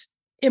think it's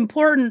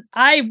important.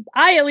 I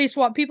at least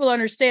want people to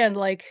understand,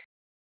 like,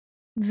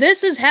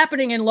 this is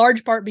happening in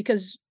large part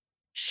because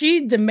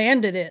she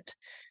demanded it.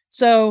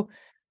 So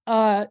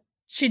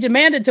she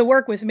demanded to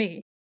work with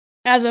me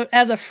as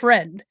a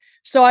friend.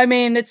 So I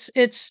mean,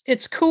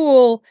 it's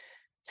cool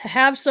to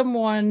have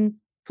someone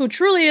who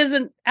truly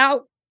isn't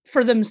out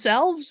for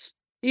themselves.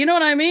 You know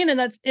what I mean? And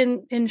that's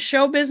in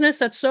show business,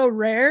 that's so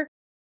rare.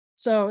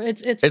 So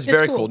it's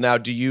very cool. Now,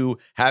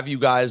 have you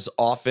guys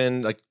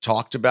often, like,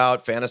 talked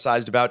about,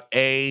 fantasized about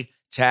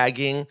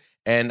tagging?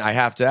 And I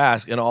have to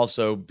ask, and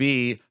also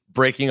B,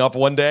 breaking up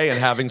one day and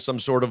having some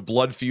sort of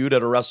blood feud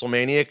at a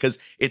WrestleMania? Because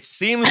it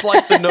seems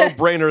like the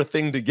no-brainer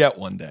thing to get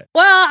one day.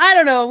 Well, I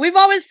don't know. We've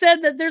always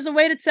said that there's a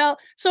way to tell.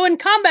 So in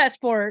combat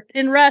sport,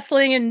 in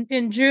wrestling,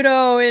 in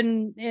judo,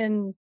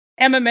 in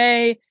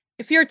MMA,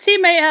 if your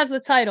teammate has the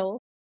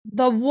title,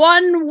 the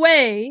one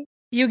way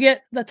you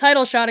get the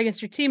title shot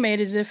against your teammate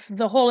is if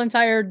the whole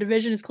entire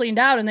division is cleaned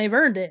out and they've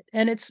earned it.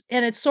 And it's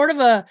sort of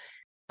a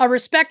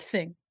respect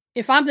thing.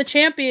 If I'm the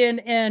champion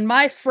and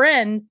my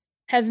friend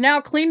has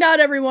now cleaned out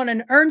everyone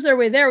and earns their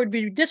way there, it would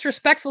be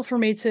disrespectful for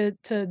me to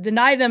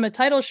deny them a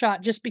title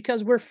shot just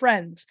because we're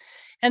friends.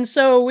 And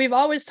so we've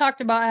always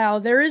talked about how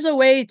there is a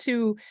way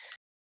to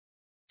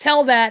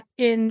tell that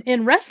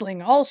in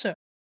wrestling also,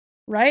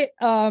 right?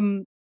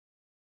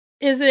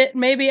 Is it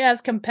maybe as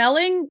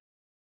compelling?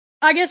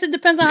 I guess it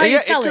depends on how you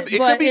tell it. It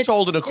could be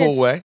told in a cool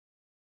way.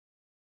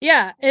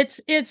 Yeah, it's,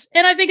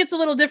 and I think it's a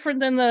little different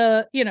than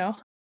the, you know,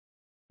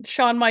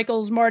 Shawn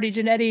Michaels, Marty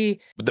Jannetty.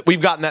 But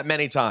we've gotten that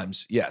many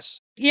times. Yes.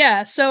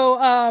 Yeah. So,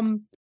 I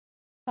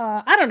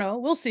don't know.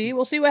 We'll see.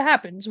 We'll see what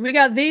happens. We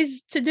got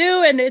these to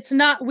do, and it's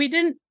not. We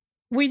didn't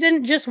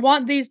just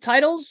want these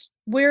titles.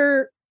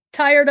 We're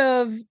tired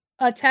of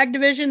a tag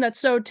division that's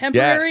so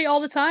temporary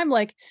all the time.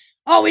 Like,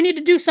 oh, we need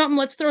to do something.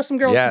 Let's throw some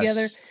girls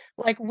together.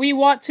 Like, we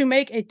want to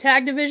make a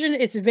tag division.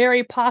 It's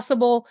very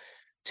possible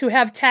to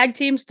have tag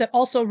teams that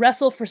also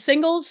wrestle for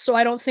singles. So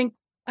I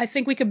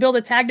think we could build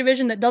a tag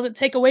division that doesn't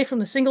take away from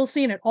the singles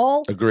scene at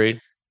all.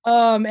 Agreed.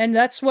 And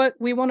that's what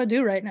we want to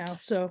do right now.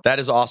 So That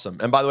is awesome.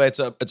 And by the way, it's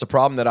a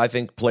problem that I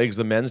think plagues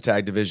the men's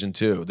tag division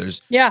too.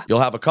 You'll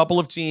have a couple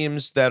of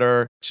teams that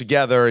are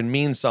together and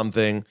mean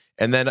something,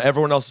 and then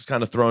everyone else is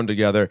kind of thrown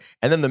together.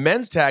 And then the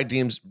men's tag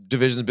teams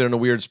division has been in a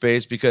weird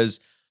space because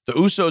the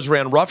Usos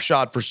ran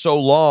roughshod for so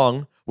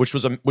long, which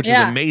is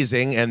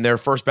amazing, and they're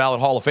first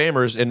ballot Hall of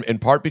Famers in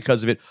part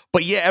because of it.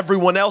 But yeah,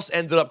 everyone else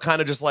ended up kind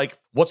of just like,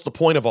 what's the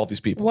point of all these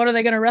people? what are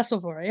they going to wrestle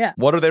for? Yeah.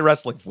 What are they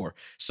wrestling for?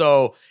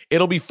 So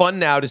it'll be fun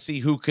now to see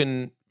who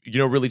can,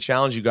 really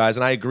challenge you guys.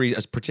 And I agree,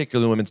 as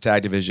particularly women's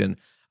tag division,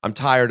 I'm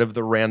tired of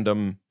the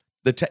random.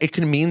 It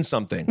can mean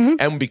something,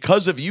 and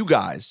because of you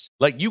guys,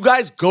 you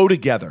guys go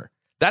together.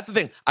 That's the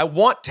thing. I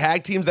want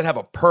tag teams that have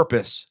a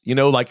purpose,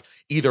 like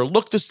either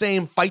look the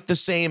same, fight the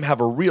same, have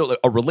a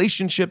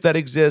relationship that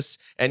exists.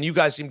 And you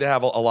guys seem to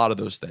have a lot of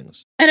those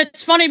things. And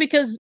it's funny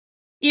because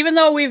even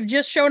though we've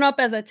just shown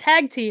up as a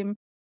tag team,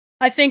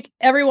 I think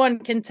everyone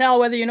can tell,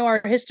 whether you know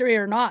our history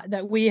or not,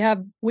 that we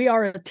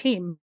are a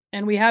team,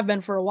 and we have been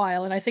for a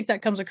while. And I think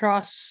that comes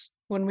across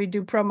when we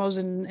do promos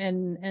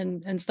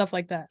and stuff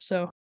like that.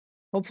 So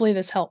hopefully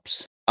this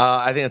helps.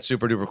 I think it's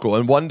super duper cool.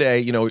 And one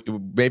day,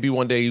 maybe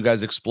one day you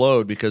guys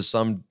explode because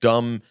some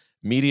dumb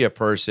media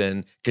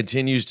person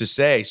continues to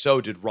say, so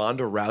did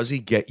Ronda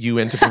Rousey get you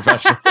into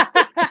professional?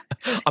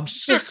 I'm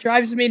sick. This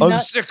drives me nuts. I'm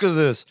sick of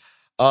this.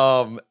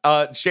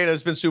 Shayna,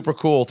 it's been super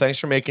cool. Thanks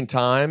for making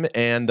time,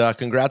 and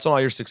congrats on all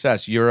your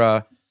success. You're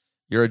a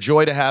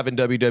joy to have in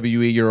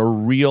WWE. You're a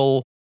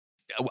real,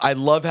 I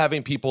love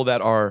having people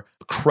that are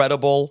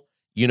credible.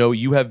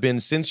 You have been,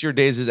 since your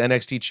days as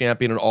NXT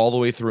champion and all the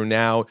way through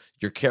now,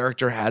 your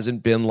character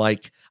hasn't been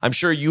like, I'm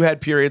sure you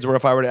had periods where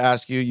if I were to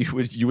ask you,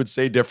 you would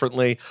say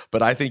differently,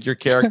 but I think your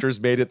character's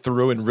made it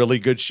through in really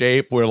good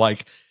shape where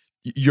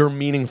you're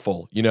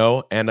meaningful,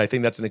 and I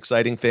think that's an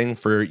exciting thing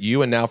for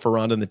you and now for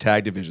Ronda in the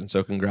tag division.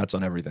 So congrats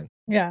on everything.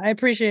 Yeah, I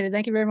appreciate it.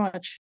 Thank you very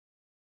much.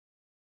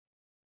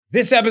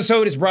 This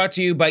episode is brought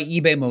to you by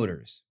eBay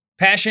Motors.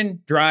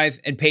 Passion, drive,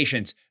 and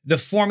patience. The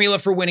formula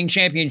for winning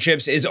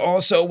championships is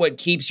also what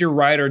keeps your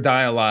ride or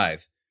die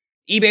alive.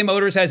 eBay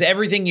Motors has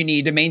everything you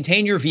need to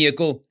maintain your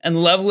vehicle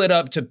and level it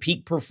up to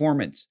peak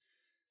performance.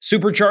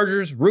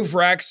 Superchargers, roof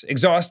racks,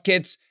 exhaust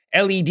kits,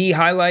 LED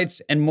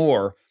highlights, and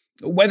more.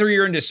 Whether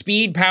you're into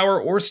speed,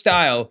 power, or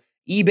style,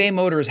 eBay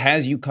Motors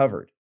has you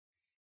covered.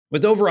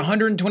 With over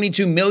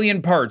 122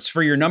 million parts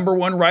for your number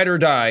one ride or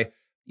die,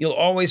 you'll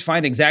always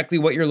find exactly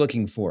what you're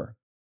looking for.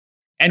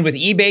 And with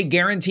eBay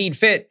Guaranteed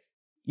Fit,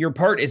 your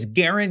part is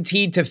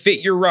guaranteed to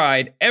fit your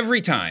ride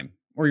every time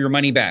or your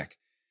money back.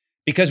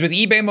 Because with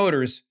eBay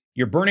Motors,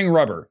 you're burning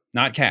rubber,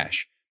 not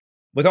cash.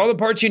 With all the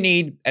parts you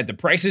need at the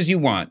prices you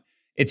want,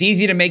 it's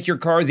easy to make your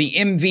car the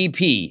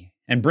MVP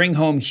and bring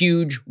home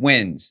huge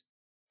wins.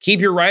 Keep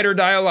your ride or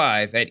die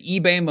alive at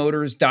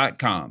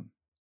ebaymotors.com.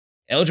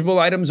 Eligible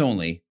items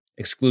only.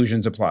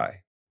 Exclusions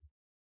apply.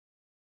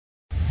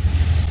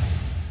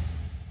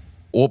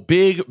 Well,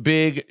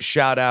 big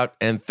shout out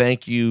and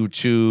thank you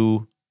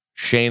to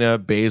Shayna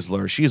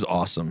Baszler. She's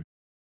awesome.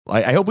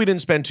 I hope we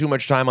didn't spend too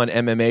much time on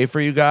MMA for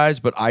you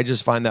guys, but I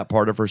just find that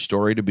part of her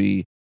story to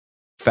be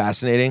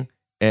fascinating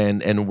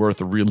and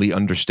worth really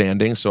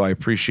understanding. So I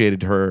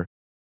appreciated her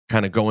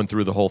kind of going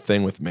through the whole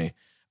thing with me.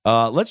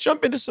 Let's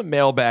jump into some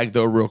mailbag,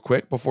 though, real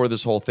quick before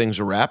this whole thing's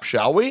a wrap,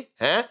 shall we?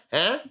 Mail.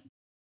 I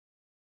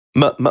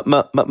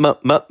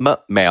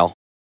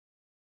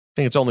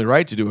think it's only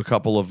right to do a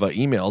couple of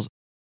emails.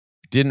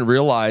 Didn't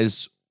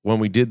realize when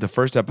we did the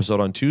first episode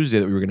on Tuesday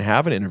that we were going to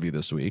have an interview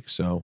this week.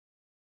 So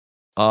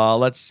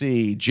let's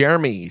see.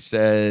 Jeremy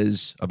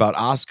says about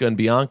Asuka and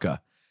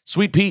Bianca.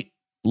 Sweet Pete,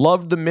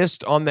 loved the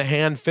mist on the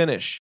hand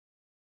finish.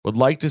 Would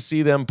like to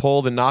see them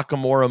pull the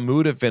Nakamura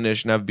Muda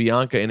finish and have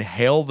Bianca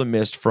inhale the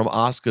mist from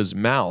Asuka's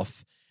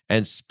mouth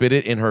and spit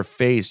it in her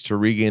face to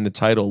regain the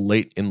title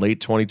late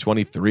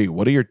 2023.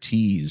 What are your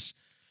teas?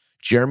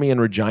 Jeremy in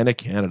Regina,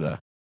 Canada.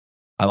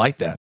 I like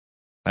that.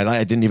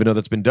 I didn't even know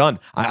that's been done.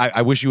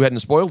 I wish you hadn't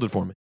spoiled it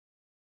for me.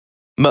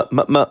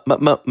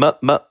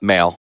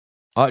 Mail.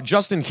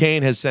 Justin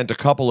Kane has sent a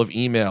couple of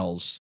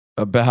emails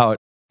about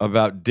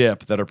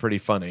Dip that are pretty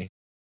funny.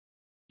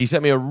 He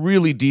sent me a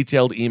really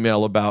detailed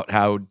email about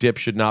how Dip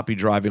should not be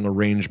driving a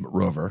Range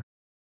Rover.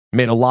 It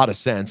made a lot of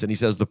sense. And he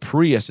says the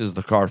Prius is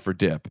the car for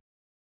Dip.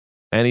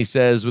 And he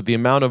says with the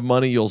amount of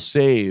money you'll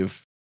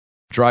save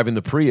driving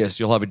the Prius,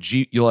 you'll have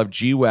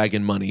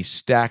G-Wagon money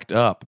stacked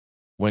up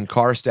when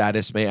car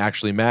status may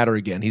actually matter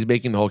again. He's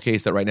making the whole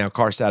case that right now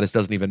car status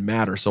doesn't even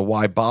matter. So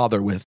why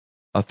bother with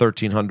a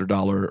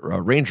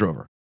 $1,300 Range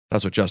Rover?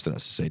 That's what Justin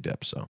has to say,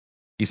 Dip. So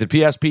he said,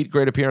 P.S. Pete,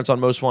 great appearance on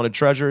Most Wanted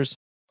Treasures.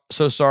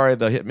 So sorry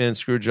the Hitman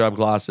Screwjob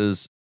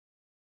glasses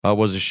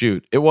was a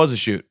shoot. It was a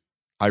shoot.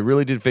 I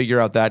really did figure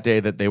out that day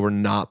that they were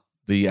not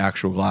the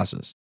actual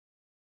glasses.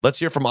 Let's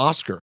hear from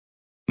Oscar.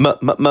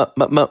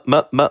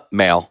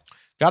 Mail.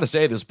 Got to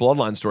say, this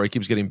Bloodline story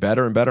keeps getting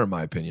better and better, in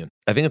my opinion.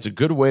 I think it's a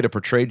good way to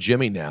portray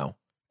Jimmy now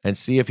and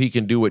see if he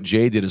can do what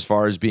Jay did as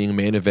far as being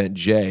main event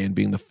Jay and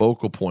being the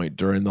focal point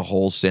during the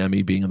whole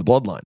Sammy being in the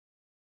Bloodline.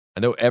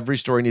 I know every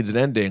story needs an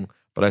ending,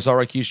 But I saw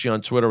Rikishi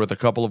on Twitter with a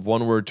couple of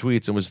one-word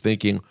tweets and was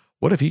thinking,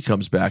 what if he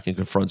comes back and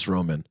confronts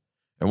Roman?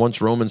 And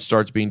once Roman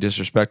starts being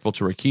disrespectful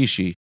to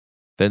Rikishi,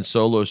 then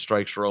Solo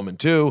strikes Roman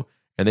too,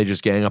 and they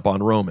just gang up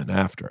on Roman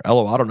after.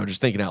 LOL, I don't know,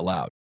 just thinking out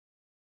loud.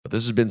 But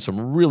this has been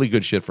some really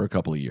good shit for a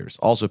couple of years.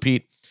 Also,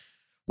 Pete,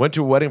 went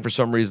to a wedding for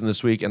some reason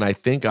this week, and I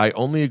think I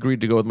only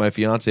agreed to go with my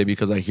fiance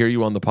because I hear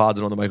you on the pods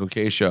and on the Michael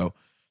K show.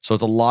 So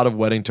it's a lot of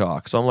wedding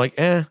talk. So I'm like,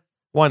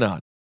 why not?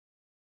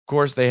 Of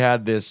course, they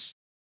had this.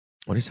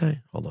 What did he say?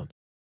 Hold on.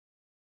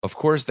 Of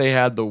course, they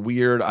had the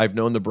weird, I've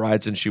known the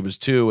bride since she was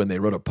 2, and they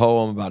wrote a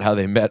poem about how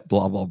they met,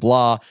 blah, blah,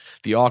 blah.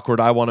 The awkward,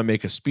 I want to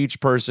make a speech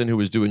person who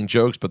was doing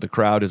jokes, but the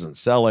crowd isn't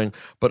selling.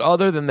 But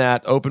other than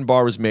that, open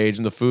bar was made,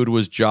 and the food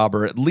was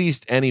jobber, at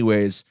least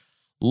anyways.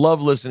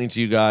 Love listening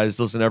to you guys.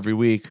 Listen every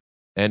week.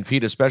 And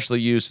Pete, especially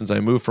you, since I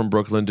moved from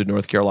Brooklyn to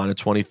North Carolina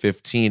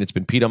 2015. It's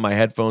been Pete on my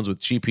headphones with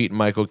Cheap Pete and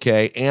Michael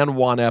K and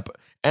Juan Ep,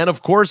 and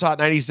of course, Hot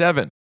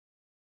 97.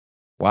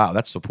 Wow,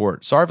 that's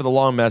support. Sorry for the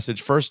long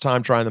message. First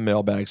time trying the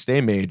mailbag. Stay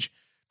mage.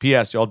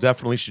 P.S. Y'all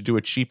definitely should do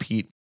a Cheap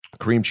Heat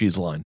cream cheese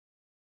line.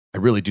 I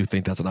really do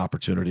think that's an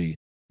opportunity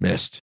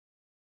missed.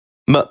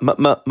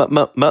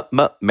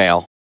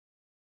 Mail.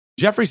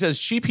 Jeffrey says,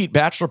 Cheap Heat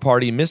bachelor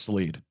party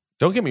mislead.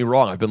 Don't get me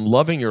wrong. I've been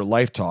loving your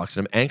life talks,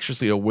 and I'm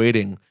anxiously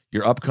awaiting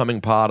your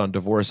upcoming pod on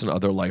divorce and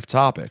other life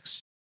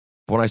topics.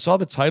 But when I saw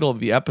the title of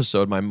the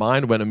episode, my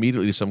mind went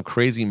immediately to some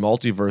crazy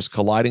multiverse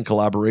colliding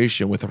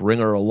collaboration with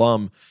Ringer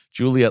alum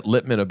Juliet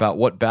Littman about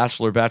what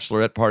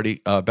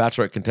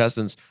bachelorette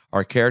contestants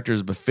are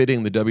characters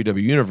befitting the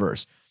WWE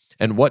universe,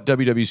 and what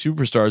WWE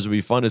superstars would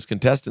be fun as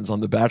contestants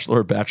on The Bachelor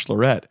or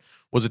Bachelorette.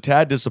 Was a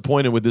tad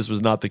disappointed when this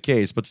was not the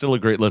case, but still a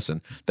great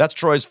listen. That's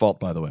Troy's fault,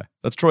 by the way.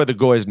 That's Troy the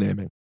Goy's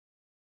naming.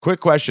 Quick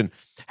question.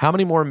 How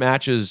many more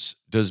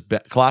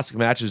classic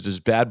matches does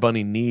Bad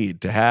Bunny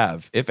need to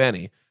have, if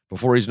any,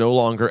 before he's no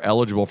longer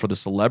eligible for the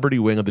celebrity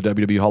wing of the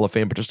WWE Hall of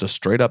Fame, but just a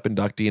straight-up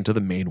inductee into the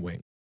main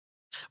wing?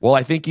 Well,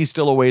 I think he's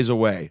still a ways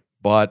away,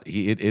 but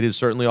it is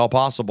certainly all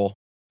possible.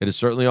 It is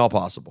certainly all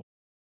possible.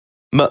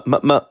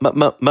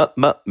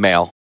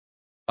 Mail.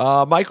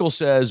 Michael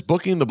says,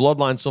 booking the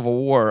Bloodline Civil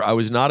War, I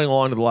was nodding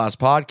along to the last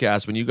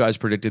podcast when you guys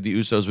predicted the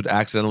Usos would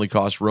accidentally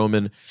cost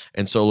Roman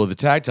and Solo the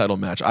tag title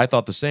match. I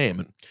thought the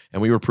same,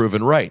 and we were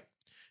proven right.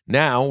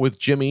 Now, with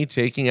Jimmy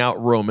taking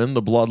out Roman,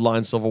 the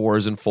Bloodline Civil War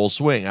is in full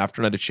swing.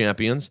 After Night of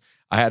Champions,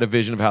 I had a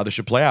vision of how this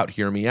should play out.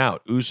 Hear me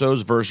out.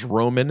 Usos versus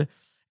Roman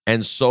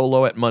and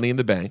Solo at Money in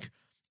the Bank,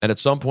 and at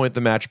some point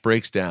the match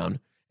breaks down,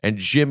 and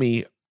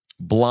Jimmy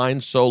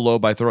blinds Solo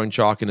by throwing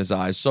chalk in his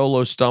eyes.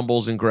 Solo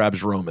stumbles and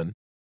grabs Roman,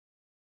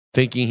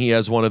 thinking he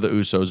has one of the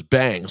Usos.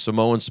 Bang,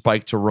 Samoan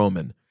spike to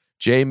Roman.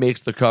 Jay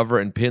makes the cover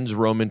and pins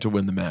Roman to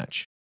win the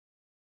match.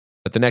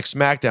 At the next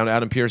SmackDown,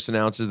 Adam Pearce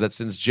announces that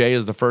since Jay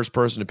is the first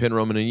person to pin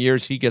Roman in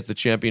years, he gets the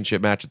championship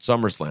match at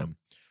SummerSlam.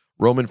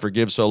 Roman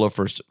forgives Solo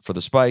for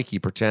the spike. He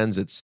pretends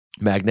it's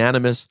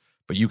magnanimous,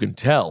 but you can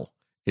tell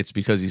it's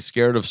because he's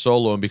scared of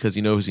Solo and because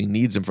he knows he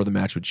needs him for the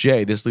match with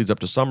Jay. This leads up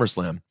to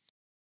SummerSlam,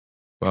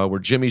 where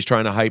Jimmy's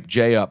trying to hype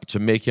Jay up to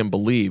make him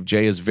believe.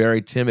 Jay is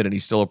very timid and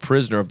he's still a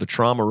prisoner of the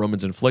trauma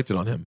Roman's inflicted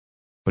on him.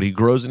 But he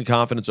grows in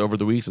confidence over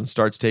the weeks and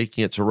starts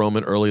taking it to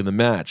Roman early in the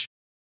match.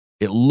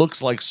 It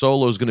looks like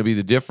Solo is going to be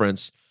the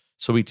difference,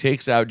 so he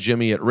takes out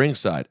Jimmy at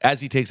ringside.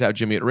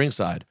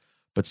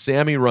 But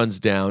Sammy runs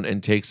down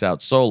and takes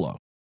out Solo.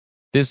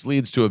 This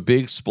leads to a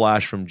big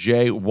splash from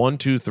Jay. 1,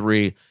 2,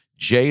 3.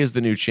 Jay is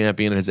the new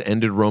champion and has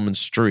ended Roman's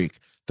streak.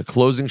 The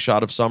closing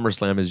shot of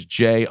SummerSlam is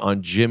Jay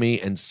on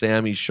Jimmy and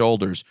Sammy's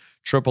shoulders.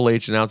 Triple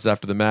H announces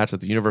after the match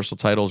that the Universal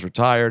title is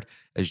retired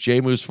as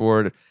Jay moves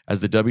forward as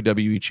the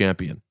WWE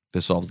champion.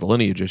 This solves the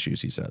lineage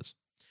issues, he says.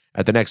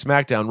 At the next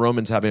SmackDown,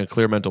 Roman's having a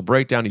clear mental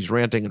breakdown. He's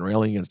ranting and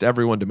railing against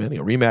everyone, demanding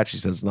a rematch. He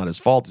says it's not his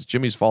fault. It's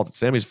Jimmy's fault. It's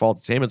Sammy's fault.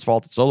 It's Heyman's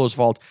fault. It's Solo's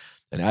fault.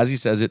 And as he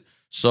says it,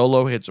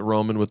 Solo hits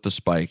Roman with the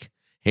spike.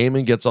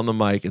 Heyman gets on the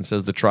mic and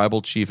says the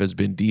tribal chief has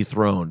been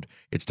dethroned.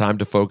 It's time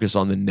to focus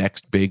on the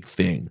next big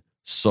thing,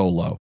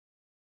 Solo.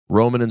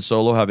 Roman and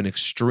Solo have an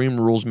Extreme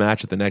Rules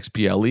match at the next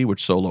PLE,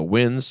 which Solo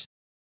wins.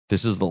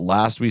 This is the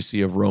last we see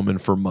of Roman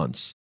for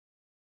months.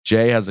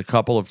 Jay has a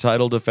couple of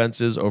title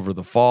defenses over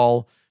the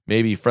fall,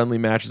 maybe friendly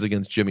matches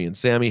against Jimmy and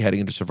Sammy, heading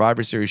into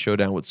Survivor Series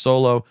showdown with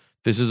Solo.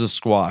 This is a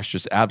squash,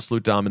 just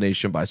absolute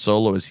domination by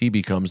Solo as he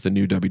becomes the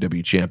new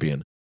WWE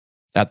champion.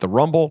 At the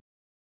Rumble,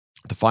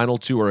 the final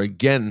two are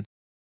again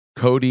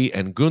Cody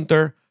and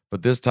Gunther,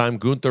 but this time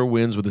Gunther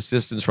wins with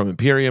assistance from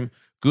Imperium.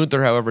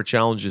 Gunther, however,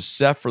 challenges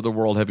Seth for the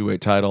World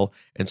Heavyweight title,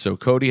 and so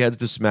Cody heads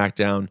to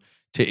SmackDown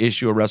to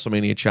issue a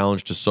WrestleMania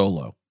challenge to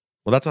Solo.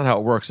 Well, that's not how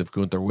it works if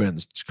Gunther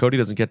wins. Cody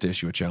doesn't get to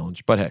issue a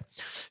challenge, but hey.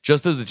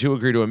 Just as the two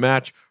agree to a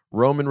match,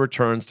 Roman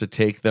returns to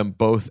take them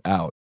both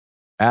out.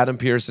 Adam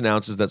Pearce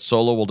announces that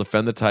Solo will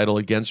defend the title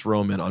against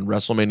Roman on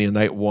WrestleMania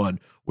Night 1,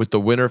 with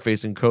the winner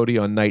facing Cody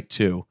on Night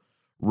 2.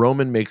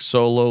 Roman makes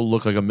Solo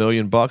look like $1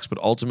 million, but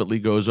ultimately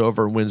goes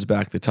over and wins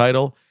back the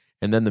title.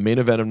 And then the main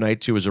event of Night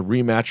 2 is a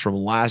rematch from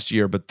last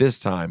year, but this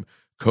time,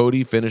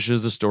 Cody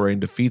finishes the story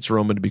and defeats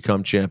Roman to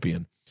become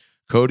champion.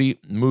 Cody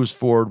moves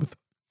forward with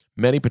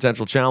many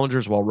potential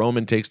challengers while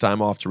Roman takes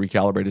time off to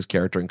recalibrate his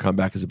character and come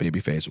back as a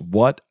babyface.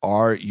 What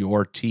are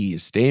your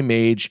teas? Stay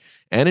mage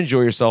and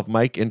enjoy yourself,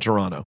 Mike in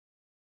Toronto.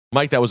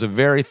 Mike, that was a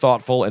very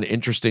thoughtful and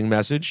interesting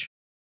message.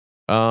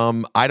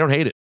 I don't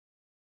hate it.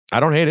 I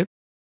don't hate it.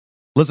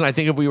 Listen, I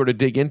think if we were to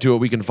dig into it,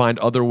 we can find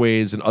other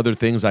ways and other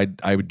things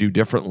I would do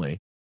differently.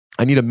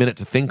 I need a minute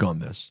to think on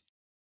this.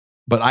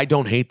 But I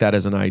don't hate that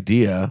as an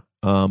idea.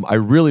 I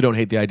really don't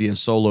hate the idea of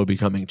Solo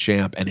becoming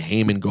champ and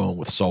Heyman going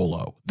with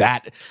Solo.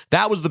 That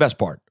was the best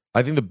part.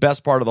 I think the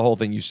best part of the whole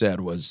thing you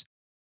said was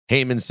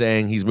Heyman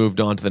saying he's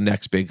moved on to the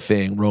next big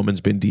thing.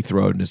 Roman's been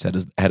dethroned and is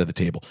head of the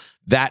table.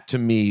 That, to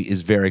me,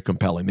 is very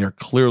compelling. They're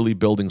clearly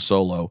building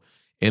Solo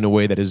in a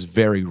way that is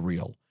very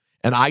real.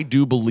 And I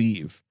do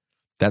believe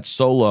that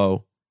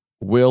Solo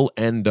will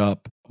end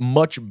up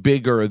much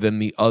bigger than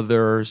the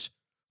others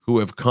who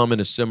have come in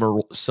a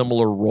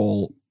similar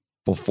role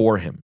before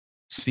him.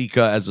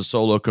 Sika as a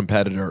solo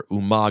competitor,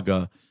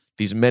 Umaga,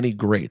 these many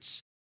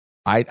greats.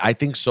 I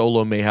think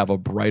Solo may have a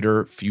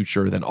brighter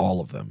future than all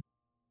of them.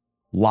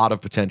 Lot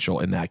of potential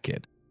in that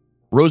kid.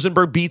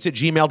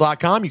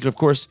 RosenbergBeats@gmail.com. You can, of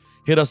course,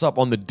 hit us up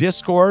on the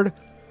Discord.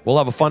 We'll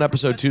have a fun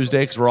episode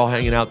Tuesday because we're all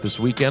hanging out this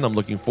weekend. I'm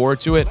looking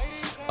forward to it.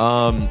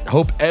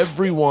 Hope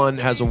everyone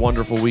has a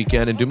wonderful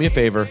weekend. And do me a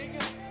favor,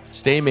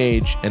 stay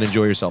mage and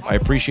enjoy yourself. I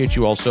appreciate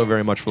you all so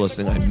very much for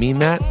listening. I mean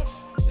that.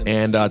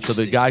 And to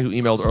the guy who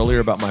emailed earlier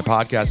about my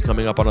podcast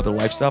coming up on other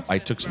life stuff, I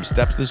took some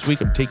steps this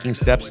week. I'm taking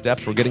steps.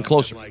 We're getting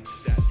closer.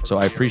 So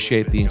I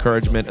appreciate the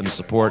encouragement and the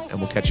support, and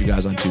we'll catch you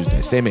guys on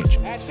Tuesday. Stay mage.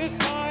 At this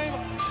time,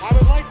 I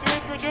would like to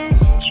introduce...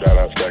 Shout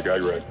out to that guy,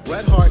 Greg.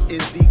 Bret Hart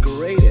is the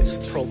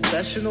greatest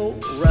professional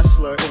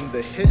wrestler in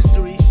the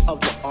history of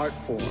the art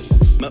form.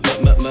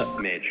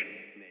 Midge.